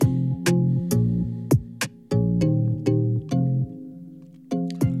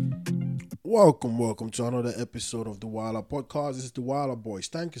Welcome to another episode of the Wilder Podcast. This is the Wilder Boys.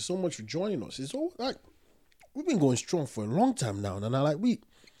 Thank you so much for joining us. It's all like we've been going strong for a long time now, and I we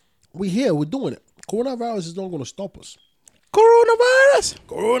here, we're doing it. Coronavirus is not going to stop us. Coronavirus.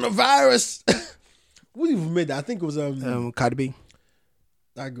 We even made that. I think it was Cardi B.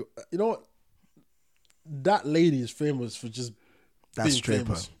 Like, you know what? That lady is famous for just being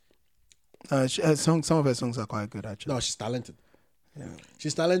stripper. famous. Some of her songs are quite good, actually. No, she's talented. Yeah.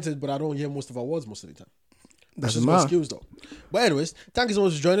 She's talented, but I don't hear most of her words most of the time. Doesn't She's got matter. skills though. But anyways, thank you so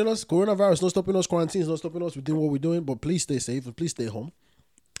much for joining us. Coronavirus not stopping us. Quarantine is not stopping us. We're doing what we're doing, but please stay safe and please stay home.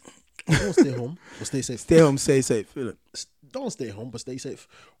 Don't stay home, but stay safe. Stay home, stay safe. Feel it. Don't stay home, but stay safe.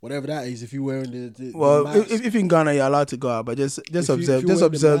 Whatever that is, if you're wearing the Well, mask, if in Ghana you're allowed to go out, but just if you observe wear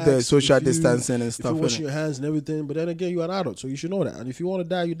the mask, social if you- distancing and if stuff. you wash innit? your hands and everything, but then again, you're an adult, so you should know that. And if you want to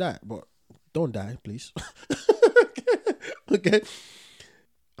die, you die. But don't die, please. Okay.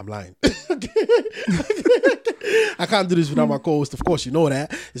 I'm lying. I can't do this without my co-host. Of course, you know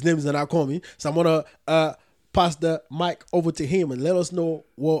that. His name is Anakomi. So I'm gonna pass the mic over to him and let us know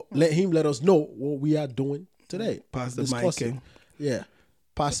what we are doing today. Pass the Discussing. mic. Yeah.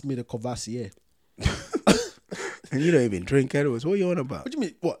 Pass me the Courvoisier. And you don't even drink anyways. What are you on about? What do you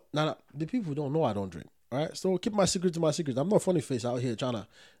mean? What? Nah. The people don't know I don't drink. All right, so keep my secret to my secret. I'm not funny face out here trying to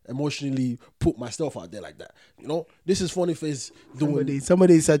emotionally put myself out there like that. You know, this is funny face doing.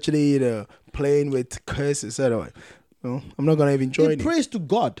 Somebody's actually playing with curses. Anyway, no, I'm not gonna even join It it. prays to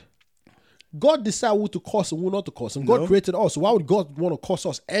God. God decide who to curse and who not to curse, and God created us. So why would God want to curse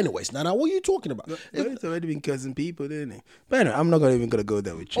us anyways? Now, what are you talking about? It's already been cursing people, didn't it? But anyway, I'm not even gonna go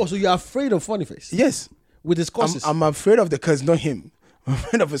there with you. Oh, so you're afraid of funny face? Yes, With his curses? I'm afraid of the curse, not him. I'm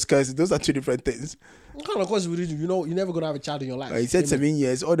afraid of his curses. Those are two different things. What kind of curses would you do? You know, you're never gonna have a child in your life. He said 7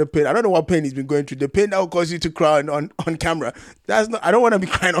 years. All the pain. I don't know what pain he's been going through. The pain that will cause you to cry on camera. That's not. I don't want to be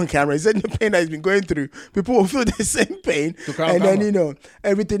crying on camera. He said the pain that he's been going through. People will feel the same pain, To cry on and then camera.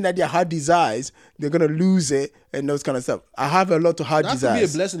 everything that their heart desires, they're gonna lose it and those kind of stuff. I have a lot of heart That could be a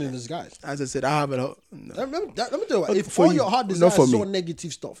desires. blessing in disguise. As I said, I have a lot. No. Let me tell you what, if For all you, your heart not desires for is me. so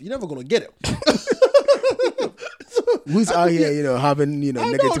negative stuff, you're never gonna get it. Who's out here, having I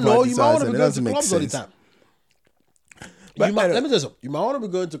negative don't know. heart You might want desires, to and be it going doesn't to make clubs all the sense. time. But Let me tell you something. You might want to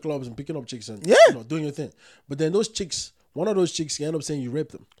be going to clubs and picking up chicks and doing your thing. But then those chicks, one of those chicks can end up saying you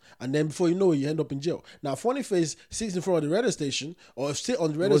raped them. And then before you know it, you end up in jail. Now, funny face sits in front of the radio station or sit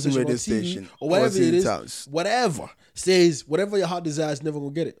on the radio wasn't station, radio on TV, station. or whatever Was it in is, house. whatever, says whatever your heart desires, never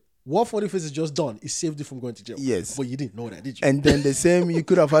going to get it. What funny face has just done is saved you from going to jail. Yes. But you didn't know that, did you? And then the same, you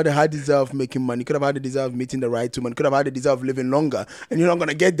could have had the hard desire of making money. You could have had the desire of meeting the right woman. You could have had the desire of living longer. And you're not going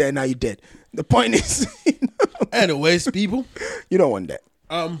to get there, now you're dead. The point is, Anyways, people, you don't want that.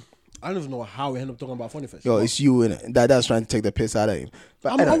 I don't even know how we end up talking about funny face. Yo, it's you, innit? That's trying to take the piss out of him.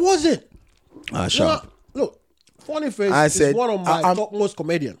 But I wasn't. shut up. Look, funny face I is said, one of my topmost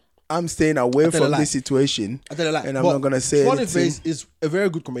comedian. I'm staying away tell you a from lie. this situation. I tell you a lie. And I'm But not going to say Funny anything. Face is a very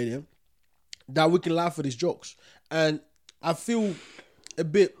good comedian that we can laugh at his jokes. And I feel a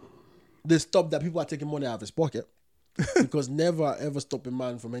bit disturbed that people are taking money out of his pocket because never ever stop a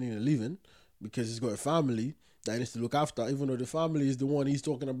man from earning a living because he's got a family that he needs to look after, even though the family is the one he's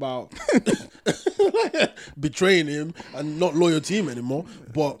talking about betraying him and not loyal to him anymore.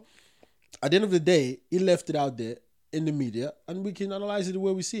 But at the end of the day, he left it out there in the media and we can analyze it the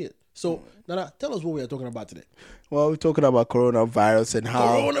way we see it. So, Nana, tell us what we are talking about today. Well, we're talking about coronavirus and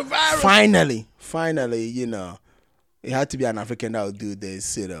how Coronavirus! finally, it had to be an African that would do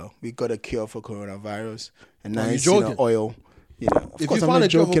this, We got a cure for coronavirus. And Are you nice, joking? oil. Of If course, you I'm find not a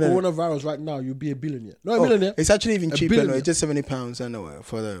cure for joking. coronavirus right now, you'll be a billionaire. Not a millionaire. It's actually even A cheaper. billionaire. It's just £70 anyway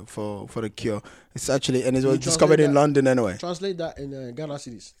for the cure. It's actually, and it was you discovered translate in that? London anyway. Translate that in Ghana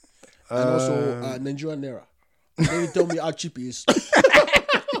cities. And also Nigerian Naira. Then you tell me how cheap it is.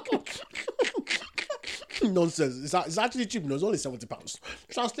 Nonsense. It's actually cheap. No, it's only £70.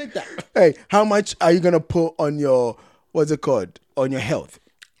 Translate that. Hey, how much are you gonna put on your what's it called, on your health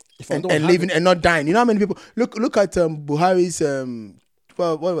If I and don't have living it, and not dying? You know how many people look at Buhari's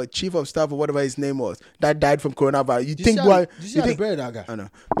whatever chief of staff or whatever his name was that died from coronavirus. You think Buhari? Did you see how they buried that guy? I know,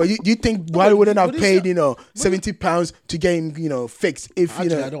 but you think Buhari wouldn't have but paid this- £70 to get him fixed if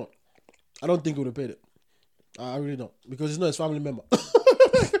Actually, I don't think he would have paid it. I really don't. Because it's not his family member.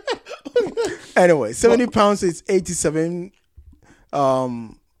 Anyway, £70 is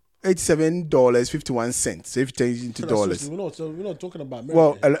 $87.51. So if you change it into dollars. We're not talking about America.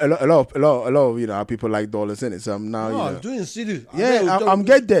 Well, a lot of our people like dollars in it. So I'm now no, I'm doing cities. I'm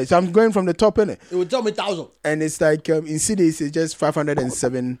get there. So I'm going from the top in it, It would tell me 1,000. and it's like in cities it's just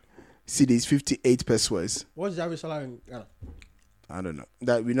 507 cities, 58 pesos. What's the average salary in Ghana? I don't know.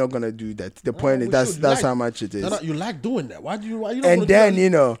 That we're not gonna do that. The point is we that's should. that's Like- how much it is. No, you like doing that. Why you not And wanna do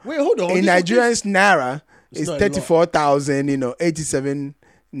then that? Wait, hold on. in This- Nigerians naira It's is not a lot. 34,000. 87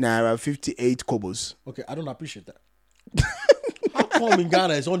 naira, 58 kobos. Okay, I don't appreciate that. How come in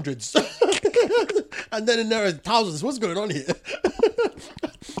Ghana it's hundreds? And then in there is thousands. What's going on here?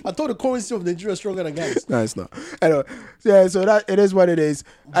 I thought the currency of Nigeria is stronger than Ghana's. No, it's not. Anyway, yeah. So that it is what it is.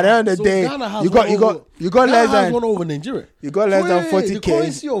 At the end of the So day, Ghana has you got Ghana less has than one over Nigeria. you got less than Wait, 40K. The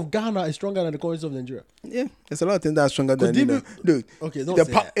currency of Ghana is stronger than the currency of Nigeria. Yeah, there's a lot of things that's stronger than Could they dude. Okay, don't the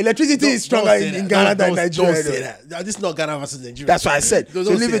say that. electricity Don't- is stronger don't say in that. Ghana than Don't Nigeria. say that. This is not Ghana versus Nigeria. That's what I said. Don't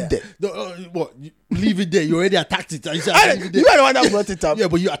So say leave it that. What? Leave it there. You already attacked it. You said leave it You there. are the one that brought it up. Yeah,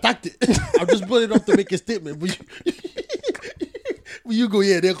 but you attacked it. I just brought it up to make a statement. But you go,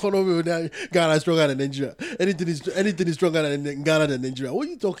 yeah, the economy of Ghana is stronger than Nigeria. Anything is stronger than Ghana than Nigeria. What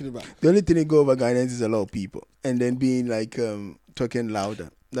are you talking about? The only thing that go over Ghanaians is a lot of people, and then being like talking louder.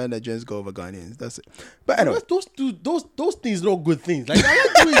 Then Nigerians go over Ghanaians. That's it. But anyway, Those things not good things. Like I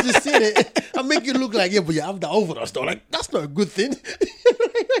like the way you just say it and make it look like, yeah, but you have the over us though. Like that's not a good thing.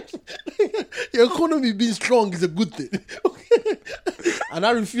 Your economy being strong is a good thing. And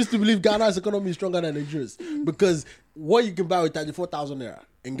I refuse to believe Ghana's economy is stronger than Nigeria's because what you can buy with 34,000 naira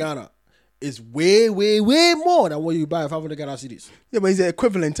in Ghana is way, way, way more than what you buy with 500 Ghana cedis. yeah, but it's the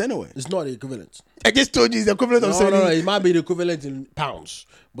equivalent anyway. It's not the equivalent. I just told you it's the equivalent of No, 70. it might be the equivalent in pounds,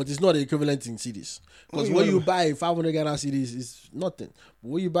 but it's not the equivalent in cedis. Because what you buy 500 Ghana cedis is nothing. But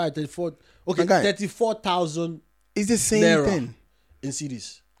what you buy 34,000 It's the same naira thing. in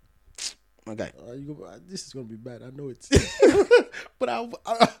cedis. Okay. This is gonna be bad. I know it, but I'm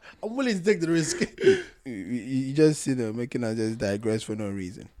willing to take the risk. You just making us just digress for no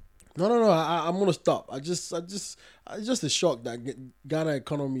reason. No. I'm gonna stop. It's just a shock that Ghana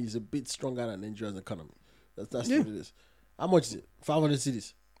economy is a bit stronger than Nigeria's economy. That's what it is. How much is it? 500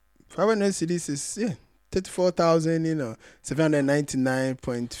 cities. 500 cities is 34,000.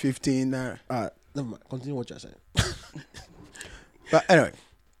 799.15 naira. All right, never mind. Continue what you're saying. But anyway,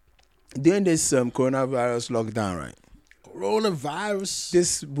 during this coronavirus lockdown, right? Coronavirus.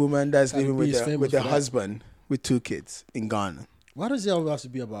 This woman that's Cardi living B is with famous her for that. husband with 2 kids in Ghana. Why does it always have to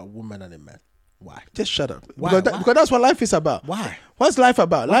be about a woman and a man? Why? Just shut up. Why? Because that's what life is about. Why? What's life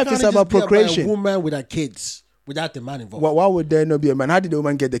about? Why Life can't is it about just be procreation. a woman with her kids without the man involved. Why would there not be a man? How did the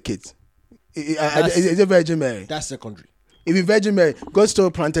woman get the kids? Is it Virgin Mary? That's secondary. If it's Virgin Mary, God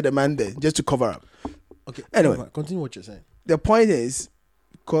still planted a man there just to cover up. Okay. Anyway. never mind. Continue what you're saying. The point is,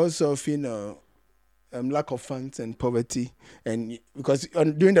 because of lack of funds and poverty, and because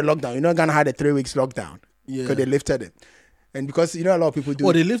during the lockdown, Ghana had a 3 weeks lockdown Yeah. because they lifted it, and because a lot of people do.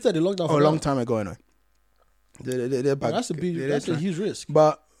 Oh, they lifted the lockdown a for long that? time ago. They're back. That's a huge risk.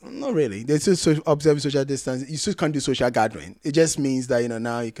 But not really. They still observe social distance. You still can't do social gathering. It just means that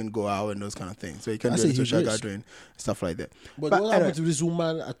now you can go out and those kind of things. So you can That's do a a huge social risk. gathering, stuff like that. But But what anyway, happened to this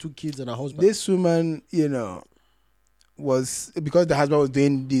woman, her 2 kids and her husband? this woman, was because the husband was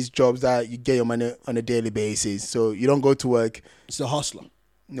doing these jobs that you get your money on a daily basis. So you don't go to work, It's a hustler.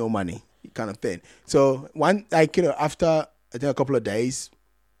 no money, kind of thing. So after I think a couple of days,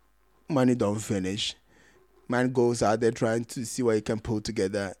 money don't finish. Man goes out there trying to see what he can pull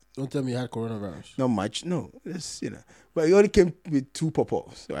together. Don't tell me you had coronavirus. Not much, no. Just, But he only came with 2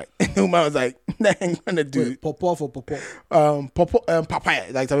 pawpaws, right? And the woman was like, I ain't gonna do Wait, pawpaw for pawpaw.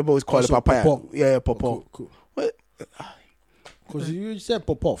 papaya. Like some people always call it Also papaya. pawpaw. Yeah, pawpaw. Cool. What? Because you said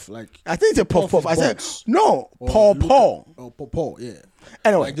pawpaw, like I think it's a Puff pawpaw. I is said, buds. no, or pawpaw. Oh, pawpaw, yeah.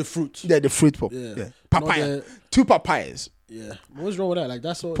 Anyway, Like the fruit. yeah, the fruit pawpaw. Yeah. Yeah. Not Papaya. the- 2 papayas. Yeah. What's wrong with that? Like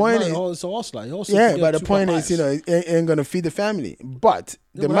that's all. Point is- it's a hustler. He also Yeah, get but the 2 point papayas. is, it ain't gonna feed the family. But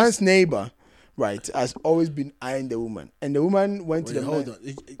the but man's neighbor, right, has always been eyeing the woman, and the woman went to Wait, the hold man.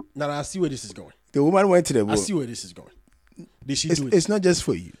 on. Now I see where this is going. The woman went to the I woman. see where this is going. Did she do it? It's not just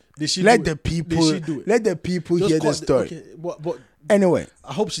for you. Did she Let do the it? people. Did she do it? Let the people Just hear the call- story. Okay, but Anyway,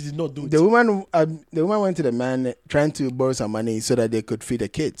 I hope she did not do it. the woman went to the man trying to borrow some money so that they could feed the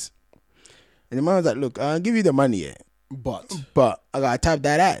kids. And the man was like, "Look, I'll give you the money, But but I gotta tap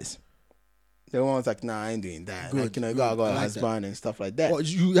that ass." The woman was like, "Nah, I ain't doing that. Good, Like, I good. got I a like husband and stuff like that." well,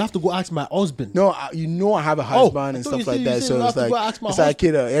 you have to go ask my husband. No, I have a husband I and thought you stuff like said- that. you said So you it's have to go like, ask my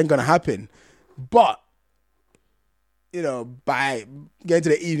it ain't gonna happen. But by getting to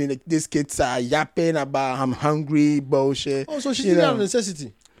the evening, these kids are yapping about I'm hungry, bullshit. Oh, so she you did that out know. of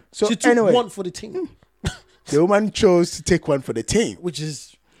necessity. So She took anyway, one for the team, the woman chose to take one for the team. which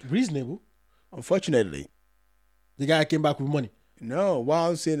is reasonable. Unfortunately, The guy came back with money. no.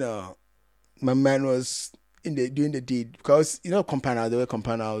 Whilst my man was doing the deed because compound house, the way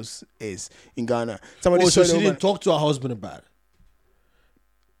compound house is in Ghana. Somebody Oh, saw so the she woman. didn't talk to her husband about it.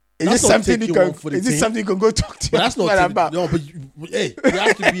 Is That's this not something you taking can? one for the Is this team. something you can go talk to But your that's not man taking, about? no. But hey, it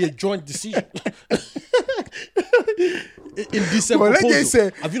has to be a joint decision. In December, Well, let's just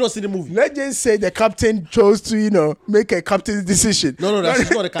say- have you not seen the movie? Let's just say the captain chose to, make a captain's decision. No,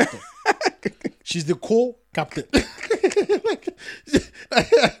 she's not a captain. She's the co-captain.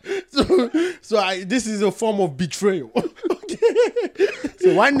 This is a form of betrayal.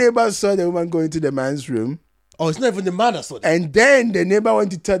 So one neighbor saw the woman go into the man's room, Oh, it's not even the man that saw that. and then the neighbor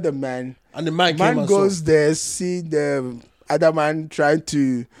went to tell the man. And the man came Man and goes saw. there, see the other man trying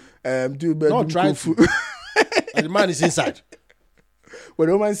to do bedroom trying kung to. fu. And the man is inside. But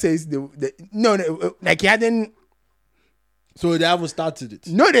the woman says no, like he hadn't. So they haven't started it.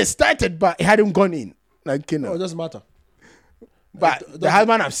 No, they started, but it hadn't gone in. Like No, it doesn't matter. But the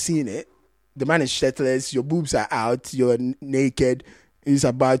husband have seen it. The man is shirtless. Your boobs are out. You're naked. He's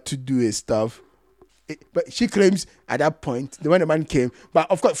about to do his stuff. But she claims at that point, when the man came, but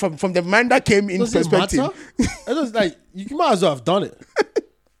of course, from the man that came in Does it perspective, matter? It just like you might as well have done it.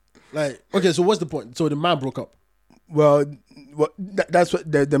 Like, okay, so what's the point? So the man broke up. well, that's what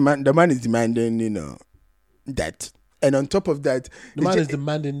the man is demanding. That, and on top of that, The man is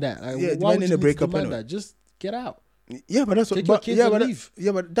demanding that. Like, Yeah, why would demanding you a need to breakup demand anyway. that? Just get out. yeah, but that's what. Take your But, kids yeah, and but leave.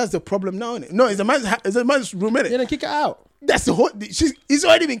 but that's the problem now. Innit? No, it's a man's roommate. Yeah, then kick her out. That's the whole. He's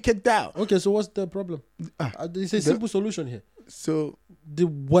already been kicked out. Okay, so what's the problem? It's a simple solution here. So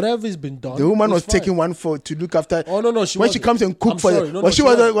Whatever's been done. the woman is was fine. taking one to look after. Oh no, when wasn't. she comes and cook I'm for sorry. you, No, was she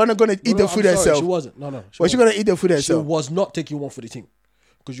wasn't. wasn't going to eat the food I'm sorry, herself? She wasn't. No. Was she going to eat the food She herself? was not taking one for the team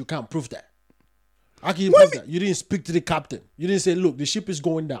because you can't prove that. How can you prove that? You didn't speak to the captain. You didn't say, "Look, the ship is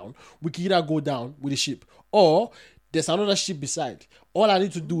going down. We can either go down with the ship, or there's another ship beside. All I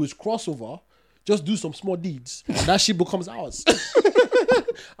need to do is cross over, just do some small deeds, and that ship becomes ours,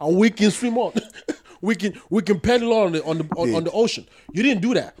 and we can swim on. We can pedal on the ocean. You didn't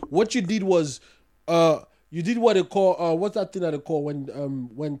do that. What you did was, you did what they call what's that thing that they call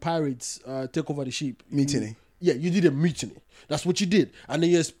when pirates take over the ship? Mutiny. Yeah, you did a mutiny. That's what you did. And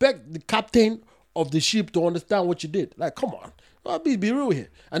then you expect the captain of the ship to understand what you did. Like, come on. Be real here.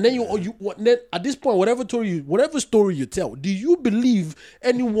 And then then at this point, whatever story you tell, do you believe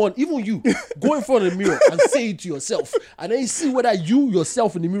anyone, even you, go in front of the mirror and say it to yourself, and then you see whether you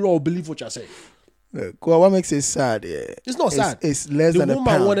yourself in the mirror will believe what you're saying? Look, well, what makes it sad? Yeah, It's not sad. It's less The than a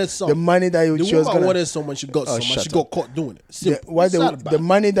woman pound. wanted some. The money that The she was woman gonna. wanted someone, she got someone, shut she up. got caught doing it. The, Simple. what It's not the bad.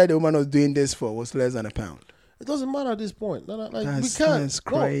 money that the woman was doing this for was less than a pound. It doesn't matter at this point. Like, we That's- can't. that's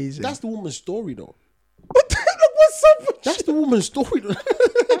No, crazy. that's the woman's story, though. What the hell? What's up? with That's the woman's story.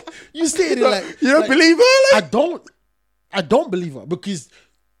 You say it like you don't believe her? Like? I don't believe her because,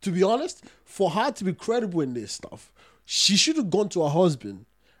 to be honest, for her to be credible in this stuff, she should have gone to her husband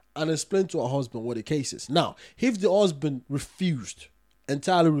and explained to her husband what the case is. Now, if the husband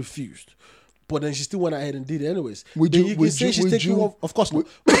entirely refused, but then she still went ahead and did it anyways, Would then you- can would say you- she's would taking you- one. Of course not.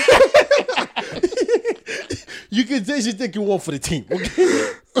 You can say she's taking one for the team.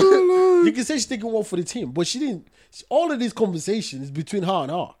 Okay? You can say she's taking one for the team, but she didn't. All of these conversations between her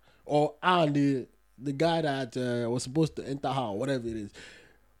and her, or her and the guy that was supposed to enter her, or whatever it is.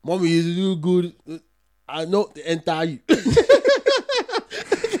 Mommy, you do good. I know to enter you. All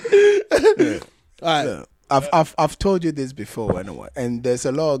right. Yeah. I've told you this before anyway, and there's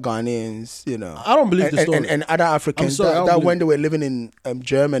a lot of Ghanaians, I don't believe the story. and other Africans sorry, I don't that believe when they were living in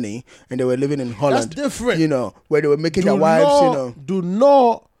Germany and they were living in Holland, different. where they were making their wives, Do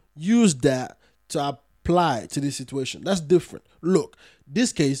not use that to apply to this situation. That's different. Look,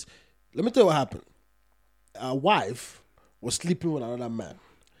 this case, let me tell you what happened. A wife was sleeping with another man.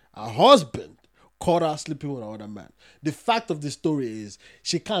 Her husband caught her sleeping with another man. The fact of the story is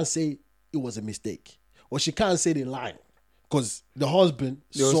she can't say it was a mistake. Or she can't say they lying. Because the husband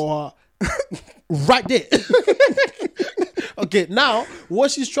saw her right there. Okay, now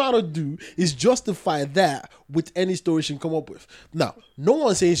what she's trying to do is justify that with any story she can come up with. Now, no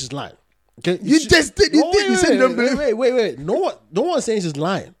one's saying she's lying. Okay, You just did. You said you don't believe. Wait. No one's saying she's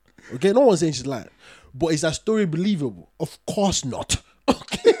lying. Okay, no one's saying she's lying. But is that story believable? Of course not.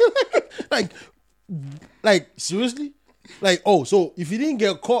 Okay, like seriously, so if you didn't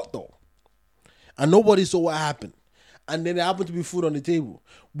get caught though, and nobody saw what happened, and then there happened to be food on the table,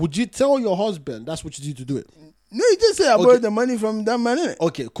 would you tell your husband that's what you did to do it? No, you just say I Okay. borrowed the money from that man, innit?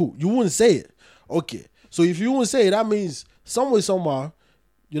 Okay, cool. You wouldn't say it. Okay, so if you wouldn't say it, that means somewhere,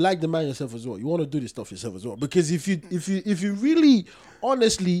 you like the man yourself as well. You want to do this stuff yourself as well. Because if you really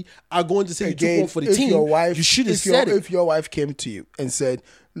honestly are going to say you took one for the if team, your wife, you should have if said your, it. If your wife came to you and said,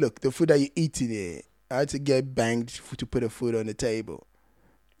 "Look, the food that you're eating here, I had to get banged to put the food on the table."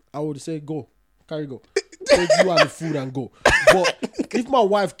 I would say go. Carry go. Take you and the food and go. But if my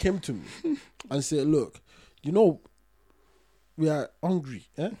wife came to me and said, look, you know, we are hungry.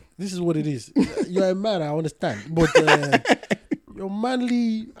 This is what it is. You're a man, I understand. But your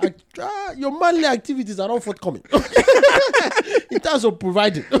manly activities are not forthcoming. In terms of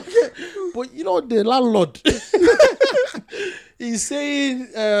providing. But you know, the landlord, he's saying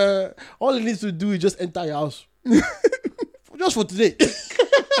all he needs to do is just enter your house. Just for today.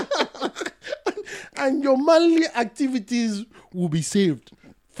 And your manly activities will be saved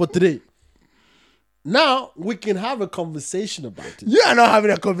for today. Now we can have a conversation about it. You are not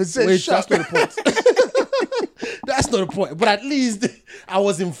having a conversation. Wait, that's not the point. That's not the point. But at least I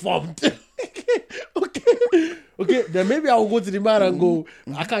was informed. Okay. Then maybe I will go to the man and go,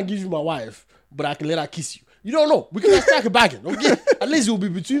 I can't give you my wife, but I can let her kiss you. You don't know. We can strike a bargain. Okay. At least it will be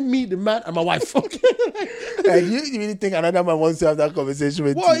between me, the man, and my wife. Okay. And you really think another man wants to have that conversation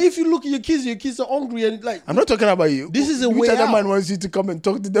with you? Well, if you look at your kids are hungry and like. I'm not talking about you. This is a Which way other out. man wants you to come and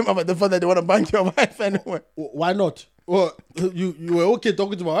talk to them about the fact that they want to bang your wife anyway? Why not? Well, you were okay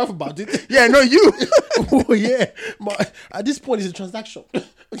talking to my wife about it. Yeah, no, you. Oh yeah. At this point, it's a transaction.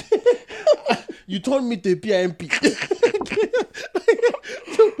 You turned me to a PIMP.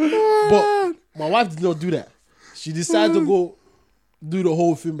 But my wife did not do that. She decided to go do the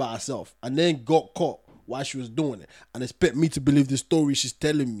whole thing by herself and then got caught while she was doing it and expect me to believe the story she's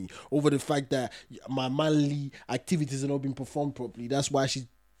telling me over the fact that my manly activities are not being performed properly. That's why she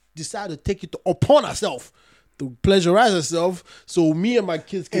decided to take it upon herself to pleasurize herself so me and my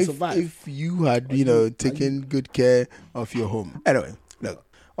kids can survive. If you had, taken good care of your home. Anyway, look,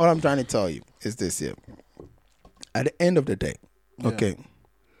 all I'm trying to tell you is this here. At the end of the day, okay,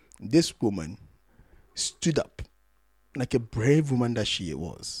 this woman stood up like a brave woman that she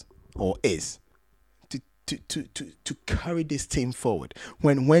was or is to carry this team forward.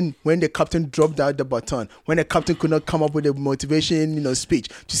 When the captain dropped out the baton, when the captain could not come up with a motivation, speech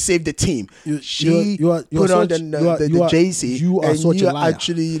to save the team, she put on the JC. You are such a liar.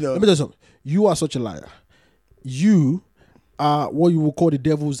 Actually, Let me tell you something. You are such a liar. You are what you will call the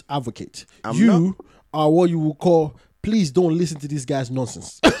devil's advocate. You are what you will call, please don't listen to this guy's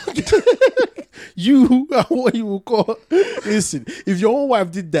nonsense. You are what you will call, listen, if your own wife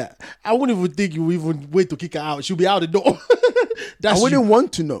did that, I wouldn't even think you would even wait to kick her out. She'll be out the door. I wouldn't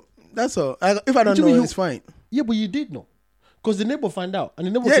want to know. That's all. If I don't know, it's fine. Yeah, but you did know. Because the neighbor find out and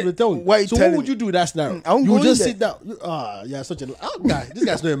the neighbor will tell you. Why so what would you do that scenario? You would just sit down. Such a guy. This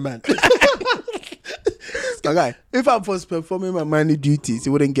guy's not a man. Guy, if I was performing my manly duties, it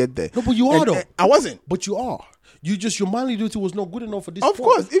wouldn't get there. No, but you are though. I wasn't. But you are. Your manly duty was not good enough for this. Of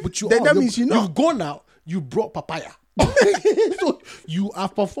course. But you that means you've gone out, you brought papaya. So you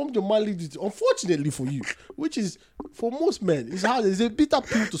have performed your manly duty, unfortunately for you, which is for most men, it's hard. It's a bitter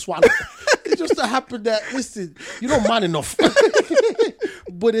pill to swallow. It just so happened that, listen, you're not man enough.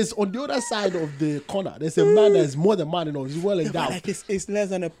 But it's on the other side of the corner. There's a man that is more than man enough. He's well endowed. Like it's less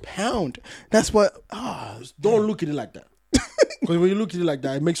than a pound. That's what. Don't look at it like that. Because when you look at it like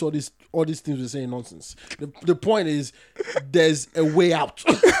that, it makes all these things we're saying nonsense. The point is, there's a way out.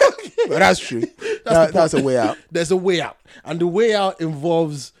 Well, that's true. That's a way out. There's a way out, and the way out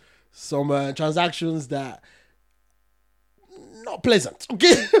involves some transactions that not pleasant.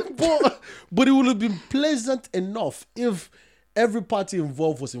 Okay, but it would have been pleasant enough if every party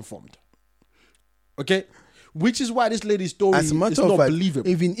involved was informed. Okay. Which is why this lady's story is not believable.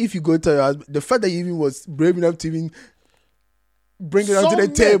 Even if you go to your husband, the fact that you even was brave enough to even bring it onto the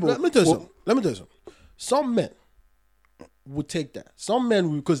table. Let me tell you something. Some men would take that. Some men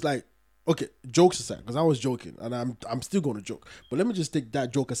would, because okay, jokes aside, because I was joking and I'm still going to joke. But let me just take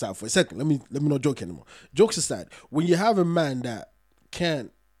that joke aside for a second. Let me not joke anymore. Jokes aside, when you have a man that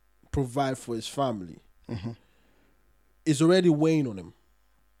can't provide for his family, it's already weighing on him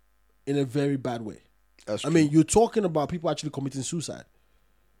in a very bad way. That's true. I mean, you're talking about people actually committing suicide.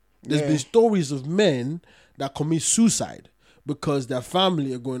 There's been stories of men that commit suicide because their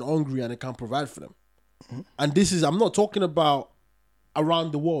family are going hungry and they can't provide for them. And I'm not talking about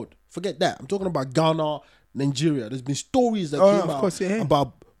around the world. Forget that. I'm talking about Ghana, Nigeria. There's been stories that came out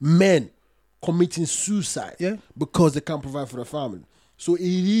about men committing suicide because they can't provide for their family. So it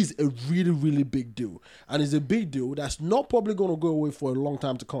is a really, really big deal. And it's a big deal that's not probably going to go away for a long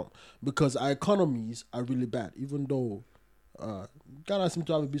time to come because our economies are really bad, even though Ghana seems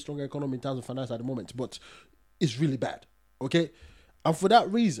to have a bit stronger economy in terms of finance at the moment, but it's really bad. Okay? And for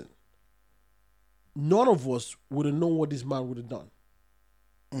that reason, none of us would have known what this man would have done.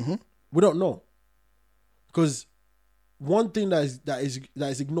 We don't know. Because one thing that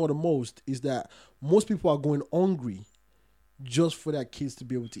is ignored the most is that most people are going hungry just for their kids to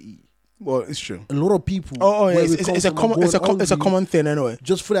be able to eat. Well, it's true. A lot of people. Oh, yeah, where we it's come a from are common, going it's a hungry common thing anyway.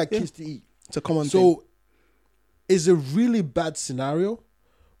 just for their kids to eat. It's a common thing. So it's a really bad scenario,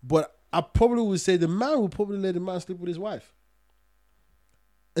 but I probably would say the man will probably let the man sleep with his wife.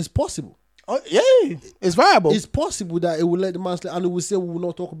 It's possible. Oh, yeah, it's viable. It's possible that it will let the man sleep, and it will say we will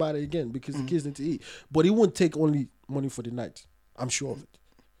not talk about it again because the kids need to eat. But he won't take only money for the night. I'm sure of it.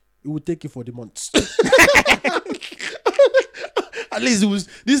 He will take it for the months. At least it was.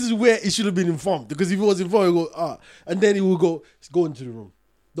 This is where it should have been informed, because if he was informed, he go and then he will go into the room.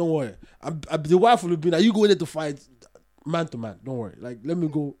 Don't worry. The wife will be like, you go there to fight man to man. Don't worry. Like, let me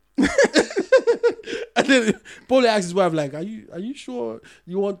go. And then probably ask his wife, like, are you sure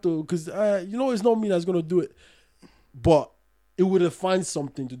you want to? Because it's not me that's gonna do it. But it would have found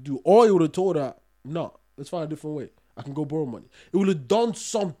something to do, or he would have told her, no, let's find a different way. I can go borrow money. It would have done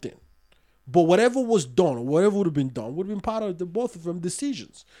something. But whatever was done, or whatever would have been done, would have been part of the both of them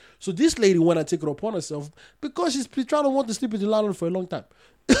decisions. So this lady went and take it upon herself because she's been trying to want to sleep with the landlord for a long time.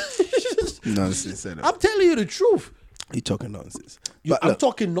 Nonsense. I'm telling you the truth. You're talking nonsense. I'm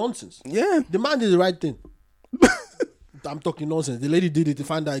talking nonsense. Yeah. The man did the right thing. I'm talking nonsense. The lady did it to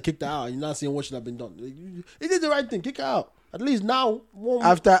find out, he kicked her out. You're not saying what should have been done. He did the right thing. Kick her out. At least now,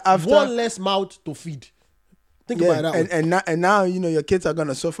 after one less mouth to feed. Think about it that way. And now your kids are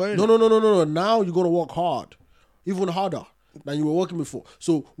gonna suffer. No. Now you're gonna work hard, even harder than you were working before.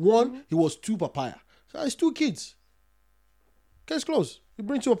 So one, he was 2 papaya. So it's 2 kids. Case closed. You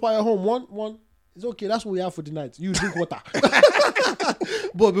bring 2 papaya home. One. It's okay. That's what we have for the night. You drink water.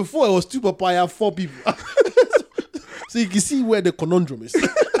 But before it was 2 papaya, 4 people. So you can see where the conundrum is.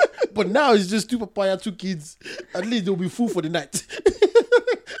 But now it's just 2 papaya, 2 kids. At least there'll be food for the night.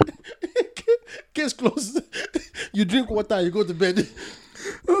 Case closed. You drink water, you go to bed.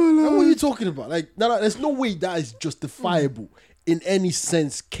 What are you talking about? Like, no, there's no way that is justifiable in any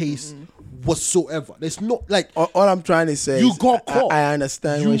sense, case whatsoever. There's no, like, all I'm trying to say you is got caught. I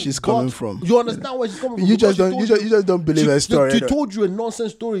understand where she's coming from. You understand where she's coming from. You just don't believe her story. She told you a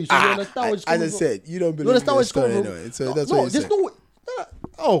nonsense story, so you understand where she's coming from. As I said, you don't believe her story anyway. So that's what you said.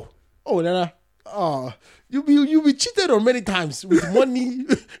 You be cheated on many times with money,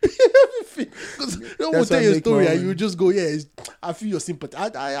 everything. Because they will tell you a story and you just go, I feel your sympathy.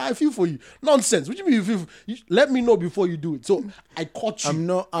 I feel for you. Nonsense. What do you mean you feel? Let me know before you do it. So I caught you.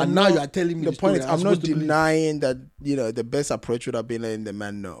 Now you are telling me the point is, I'm not denying that the best approach would have been letting the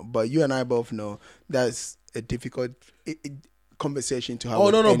man know. But you and I both know that's a difficult conversation to have. Oh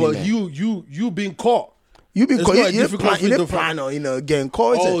no, but man. you being caught. You didn't plan on getting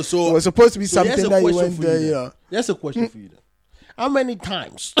caught. Oh, so it was supposed to be something that you went there. That's a question for you then. How many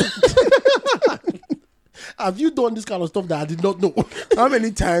times have you done this kind of stuff that I did not know? How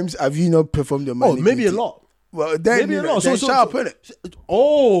many times have you not performed your money? Oh, maybe a lot. Well, then maybe a lot. So shut up, innit?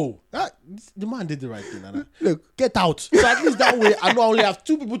 Oh, the man did the right thing. Nana. Look, get out. So at least that way, I know I only have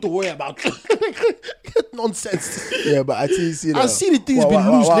 2 people to worry about. Nonsense. Yeah, but at least I see the thing's been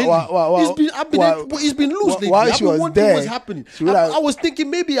loose lately. It's been loose lately. While she was there, what's happening. I was thinking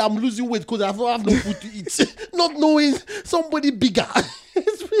maybe I'm losing weight because I have no food to eat. Not knowing somebody bigger.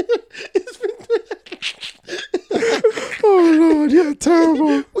 It's been oh Lord, you're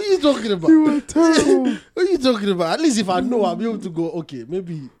terrible. What are you talking about? You are terrible. What are you talking about? At least if I know, I'll be able to go, okay,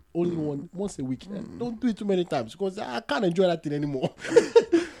 maybe only once a week. Don't do it too many times because I can't enjoy that thing anymore.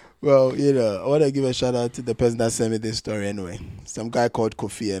 Well, I want to give a shout out to the person that sent me this story anyway. Some guy called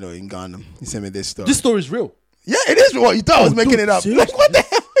Kofi in Ghana. He sent me this story. This story is real. Yeah, it is real. You thought I was making it up. Seriously? Like, what the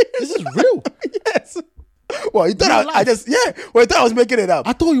hell? This is real. Yes. Well, you thought you thought I was making it up.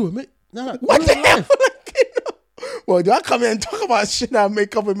 I thought you were making what the hell? Well, do I come here and talk about shit I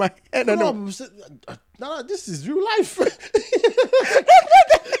make up in my head? No, this is real life.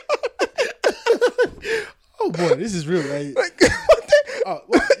 Oh boy, this is real.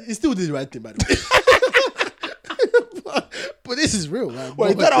 You still did the right thing, by the way. But this is real. Like, well,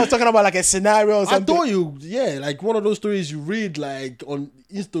 you thought I was talking about like a scenario or something? I thought like one of those stories you read like on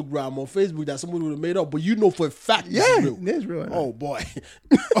Instagram or Facebook that someone would have made up, but you know for a fact this is real. It is real. Oh boy.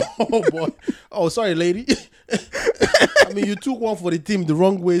 Oh boy. Oh, sorry, lady. I mean, you took one for the team the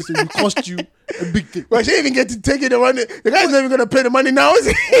wrong way, so it cost you a big thing. Well, she didn't even get to take it. The guy's not even going to pay the money now, is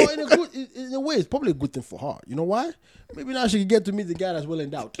he? Well, in a way, it's probably a good thing for her. You know why? Maybe now she can get to meet the guy that's well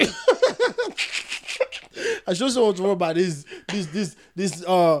endowed. I just want to talk about this.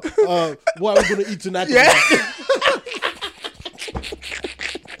 What are we gonna eat tonight? Yeah.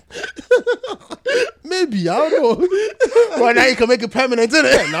 Maybe, I don't know. Well, now you can make it permanent, isn't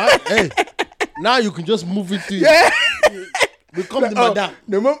it? Now you can just move it to become the madam.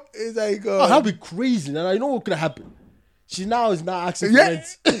 The mom is like, that'd be crazy. Now you know what could happen. She now is asking for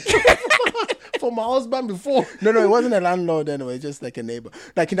rent. for my husband before. No, it wasn't a landlord anyway, just like a neighbor.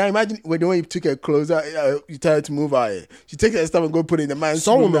 Like, can I imagine when the way you took her clothes out, you tell her to move out here. She takes her stuff and go put it in the man's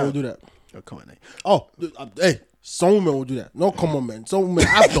Some room women now. will do that. Oh, come on, man. Oh, hey, some women will do that. No, come on, man. Some women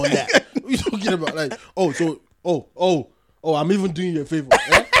have done that. What you talking about? Like, I'm even doing you a favor.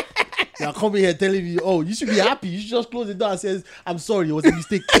 Eh? You're coming here telling me, you should be happy. You should just close the door and say, I'm sorry, it was a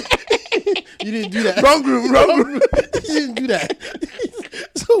mistake. You didn't do that. Wrong room. You didn't do that.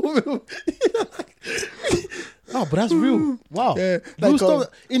 Oh, but that's real. Wow. Yeah, Real like, stuff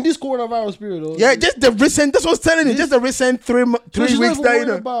in this coronavirus period, though. Yeah, just the recent. That's what I was telling you. Just the recent 3 So she's weeks not even that you worried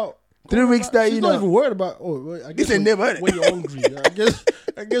know. about 3 weeks that she's you not know. even worried about. Oh, I guess This ain't never. when you're hungry. I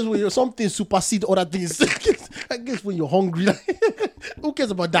guess when you're something supersede other things. I guess when you're hungry, like, who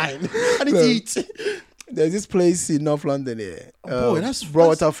cares about dying? I need to eat. There's this place in North London here. Oh, boy, that's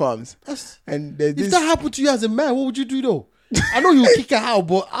Broadwater Farms. That's, And there's if this. that happened to you as a man, what would you do though? I know you kick her out,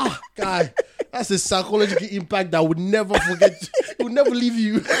 but guy, that's a psychological impact that would never forget. It would never leave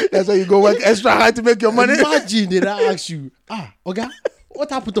you. That's why you go work extra hard to make your money. Imagine they ask you, okay, what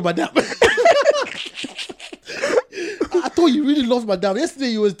happened to madam? I thought you really loved madam. Yesterday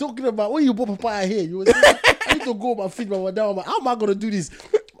you was talking about when you bought papaya here. You was saying, I need to go and feed my madam. I'm like, how am I gonna do this?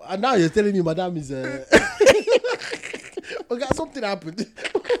 And now you're telling me madam is okay, something happened.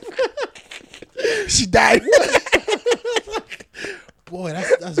 She died. Boy,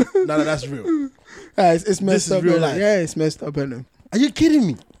 that's real. It's messed is up. real innit? life. Yeah, it's messed up. Innit? Are you kidding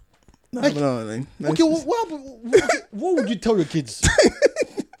me? No, Like- man. Okay, what would you tell your kids?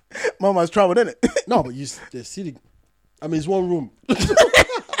 Mama's traveled, innit? No, but they're sitting. I mean, it's one room.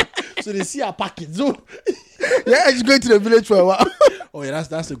 So they see our package. So, Yeah, she's going to the village for a while. oh yeah,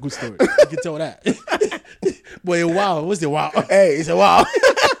 that's a good story. You can tell that. But a wow, what's the wow? Hey, it's a while.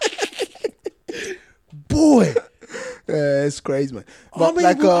 Boy, Yeah, it's crazy, man. how But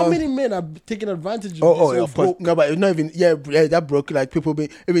many, how many men are taking advantage of Oh, this? yeah, of course. No, but it's not even. Yeah, that broke. Like people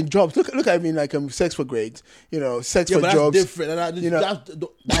even jobs. Look at even like sex for grades. You know, sex Yeah, for but jobs. that's different. you know-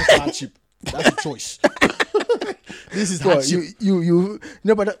 That's hardship. That's a choice. This is Well, hardship. you.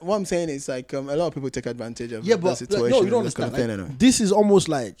 No, but what I'm saying is like a lot of people take advantage of Yeah, that but situation. no, you don't and this kind understand. of thing, Like, this is almost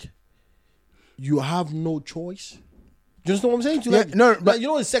like you have no choice. Do you understand what I'm saying? Yeah, Like, no, like, but- you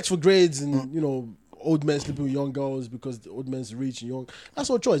know, it's sex for grades, and you know, old men sleeping with young girls because the old men's rich and young. That's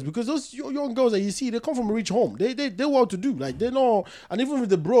no choice because those young girls that you see, they come from a rich home. They well to do. Like they know, and even if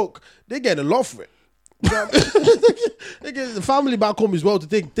they're broke, they get a lot for it. You know what I mean? They get the family back home as well to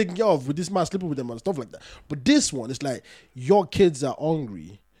taking care of with this man sleeping with them and stuff like that. But this one, it's like your kids are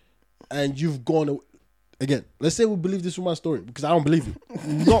hungry, and you've gone. Again, let's say we believe this woman's story because I don't believe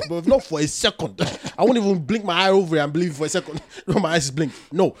it. Not for a second. I won't even blink my eye over it and believe it for a second. My eyes is blink.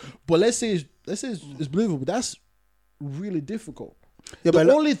 No, but let's say it's believable. That's really difficult. Yeah, the but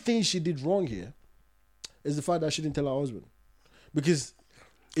only thing she did wrong here is the fact that she didn't tell her husband, because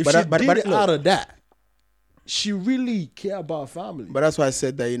if But she that- but- did but it look. out of that, she really care about her family. But that's why I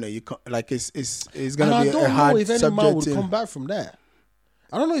said that you can't, like it's and gonna I be don't a hard know if any man would subject. come back from that.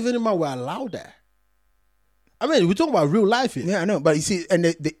 I don't know if any man will allow that. I mean, we're talking about real life here. Yeah, I know, but you see, and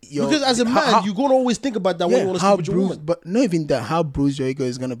Because as a man, you're gonna always think about that when you want to how sleep with your bruised, woman. but not even that. How bruised your ego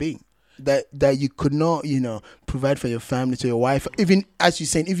is gonna be. That you could not, provide for your family, to your wife. Even as you're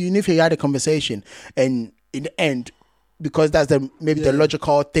saying, even if you had a conversation, and in the end, because that's the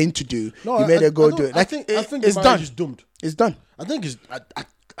logical thing to do, you made her go do it. I Like think it's the done. marriage is doomed. It's done. I think it's.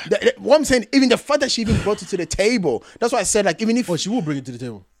 What I'm saying, even the fact that she even brought it to the table. That's why I said, like, even if Oh, she will bring it to the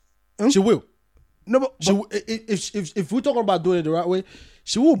table. She will. no, but She will, if we're talking about doing it the right way,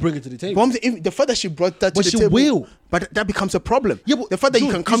 she will bring it to the table. But I'm saying, if the fact that she brought that to But the she table, will. but that becomes a problem. Yeah, but the fact that you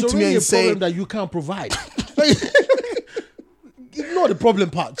dude, can come it's to me already and a say, problem that you can't provide. Ignore the problem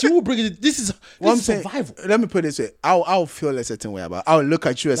part. She will bring it. This is what I'm survival. saying, let me put it this way: I'll feel a certain way about. I'll look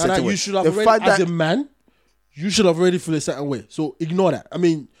at you a Now, certain way. you should have The already, fact as that a man, you should have already feel a certain way. So ignore that. I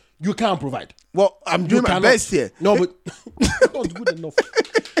mean, you can't provide. well, I'm doing my cannot- best here. No, but not good enough.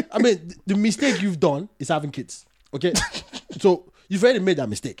 I mean, the mistake you've done is having kids. Okay, so you've already made that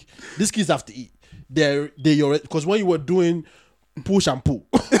mistake. These kids have to eat. They're because when you were doing push and pull,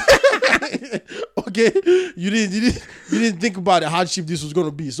 okay, you didn't think about the hardship this was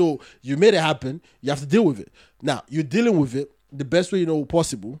gonna be. So you made it happen. You have to deal with it. Now you're dealing with it the best way you know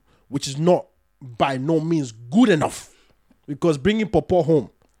possible, which is not by no means good enough. Because bringing pawpaw home,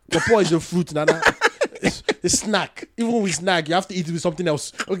 pawpaw is a fruit, Nana. It's a snack. Even with snack, you have to eat it with something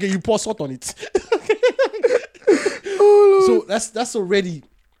else. Okay, you pour salt on it. So that's already,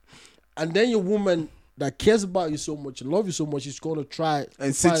 and then your woman that cares about you so much and love you so much is gonna try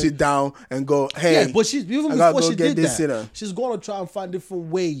And to sit find- you down and go, hey, Yeah, but she's even I gotta before go she get did this, that, she's gonna try and find different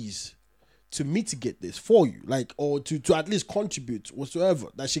ways to mitigate this for you, like, or to at least contribute whatsoever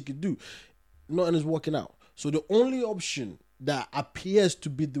that she could do. Nothing is working out. So the only option that appears to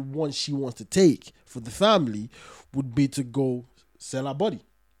be the one she wants to take for the family would be to go sell her body.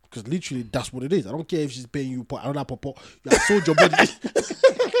 Because literally that's what it is. I don't care if she's paying you another papa. You have sold your body.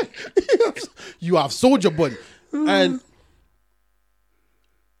 You have sold your body. And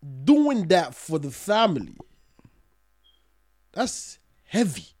doing that for the family, that's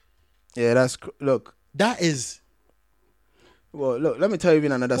heavy. Yeah, look. That is. Well, look, let me tell you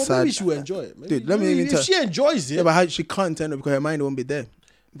even another side. Maybe she will enjoy it. Maybe, Dude, let me even tell. If she enjoys it. Yeah, but she can't tell because her mind won't be there.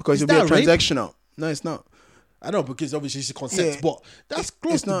 Because it'll be that rape? transactional. No, it's not. I know, because obviously she consents, but that's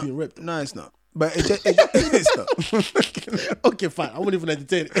close to being raped. No, it's not. But it's not. Okay, fine. I won't even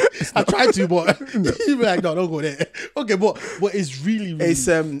entertain it. I tried to, but you be like, no, don't go there. Okay, but it's really, really.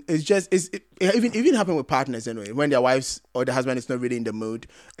 Even happen with partners anyway. When their wives or the husband is not really in the mood,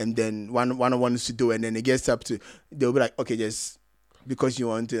 and then one wants to do it, and then it gets up to, they'll be like, okay, just because you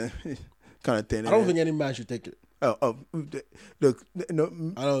want to, kind of thing. I don't think any man should take it. Look, no,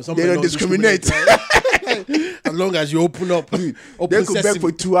 I know, they don't discriminate. As long as you open up, they could beg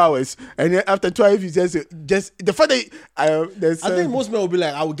for 2 hours, and then after 12, you just the fact that I think most men will be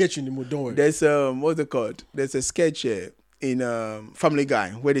like, "I will get you in the mood. Don't worry." There's what's it called? There's a sketch in Family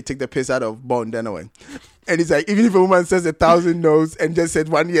Guy where they take the piss out of Bond anyway, and it's like even if a woman says 1,000 no's and just said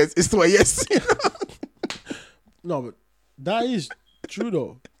 1 yes, it's still a yes. No, but that is true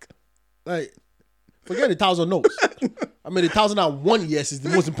though. Like, forget 1,000 no's. I mean, 1,001 yes is the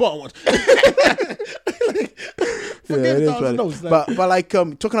most important one. Forget 1,000 no's. But like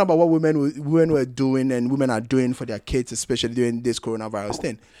talking about what women were doing and women are doing for their kids, especially during this coronavirus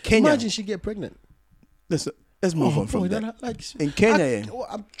thing. Kenya. Imagine she get pregnant. Let's move on from that. In Kenya,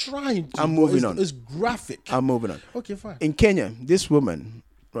 I'm trying to. I'm moving on. It's graphic. I'm moving on. Okay, fine. In Kenya, this woman,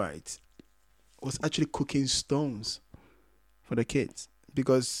 right, was actually cooking stones for the kids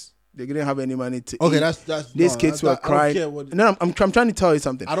because they didn't have any money to eat. That's these kids were crying. No, I'm trying to tell you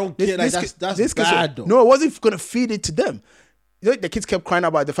something. I don't care. That's bad though. No, I wasn't going to feed it to them. You know, the kids kept crying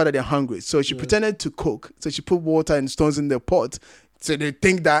about the fact that they're hungry. So she pretended to cook. So she put water and stones in the pot. So they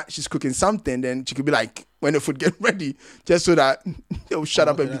think that she's cooking something. Then she could be like, when the food get ready, just so that they'll shut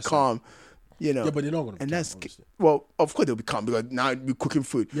up and be calm. You know. Yeah, but they're not going to. And that's well, of course they'll be calm because now we're cooking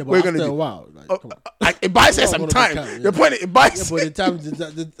food. Yeah, but we're after gonna a while, it buys her some time. The point is, it buys. Yeah, but the time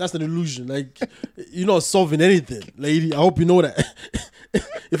that's an illusion. Like, you're not solving anything, lady. I hope you know that.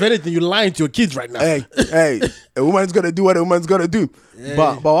 If anything, you're lying to your kids right now. Hey, a woman's gonna do what a woman's gonna do. Hey.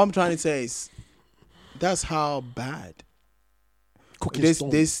 But what I'm trying to say is, that's how bad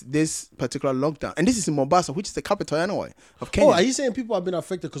this particular lockdown, and this is in Mombasa, which is the capital anyway of Kenya. Oh, are you saying people have been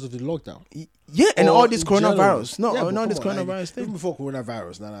affected because of the lockdown? Yeah, and all this coronavirus. This coronavirus thing. Even before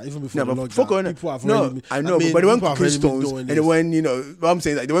coronavirus, even before the lockdown, before people have already. I know, but they weren't cooking stones, and they went, what I'm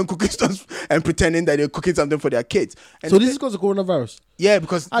saying, like they weren't cooking stones and pretending that they're cooking something for their kids. And so this is because of coronavirus. Yeah,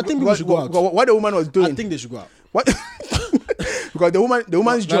 because I think people should go out. What the woman was doing, I think they should go out. What? Because the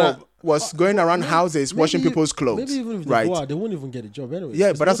woman's job was going around houses washing people's clothes. Maybe even if they go out, they won't even get a job anyway.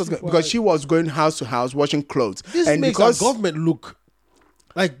 Yeah, but that's because she was going house to house washing clothes. This makes our government look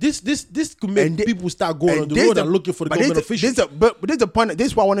like this could make people start going on the road and looking for the government officials. But there's the point. This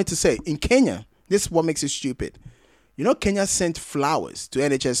is what I wanted to say. In Kenya, this is what makes it stupid. You know, Kenya sent flowers to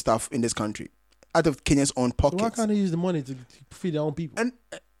NHS staff in this country out of Kenya's own pockets. So why can't they use the money to feed their own people? And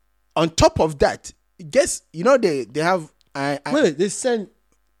on top of that, they have. Wait, they sent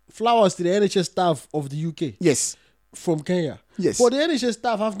flowers to the NHS staff of the UK. Yes. From Kenya. Yes. But the NHS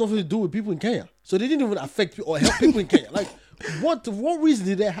staff have nothing to do with people in Kenya. So they didn't even affect or help people in Kenya. Like, what reason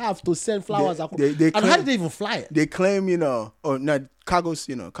did they have to send flowers? And how did they even fly it? They claim, cargo's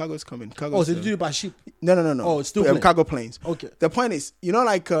coming. So they do it by ship? No. Oh, it's still cargo planes. Okay. The point is,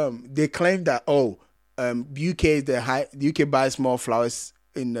 they claim that, the UK buys more flowers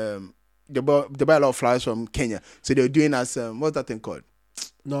in, they buy a lot of flowers from Kenya. So they're doing as, what's that thing called?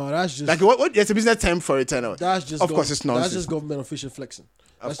 No, that's just... Like, what? There's a business term for it, anyway. That's just... Of course, it's nonsense. That's just government official flexing.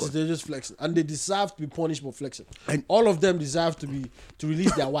 They're just flexing. And they deserve to be punished for flexing. And all of them deserve to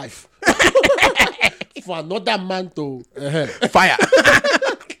release their wife. For another man to... Fire.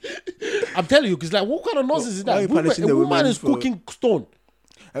 I'm telling you, because like, what kind of nonsense is that? A woman is cooking stone.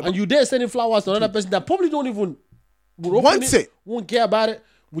 And you there sending flowers to another person that probably don't even... Won't care about it.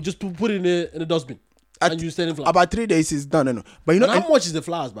 We just put it in the dustbin. And you sending flowers. About 3 days is done. No. But how much is the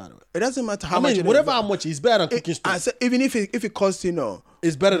flowers, by the way? It doesn't matter how much. How much is better than cooking stone. Even if it costs,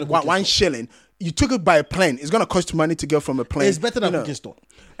 it's better than one shilling. You took it by a plane. It's gonna cost you money to get from a plane. It's better than cooking stone.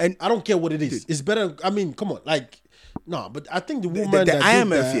 And I don't care what it is. It's better. I mean, come on, like No, but I think the The, woman the that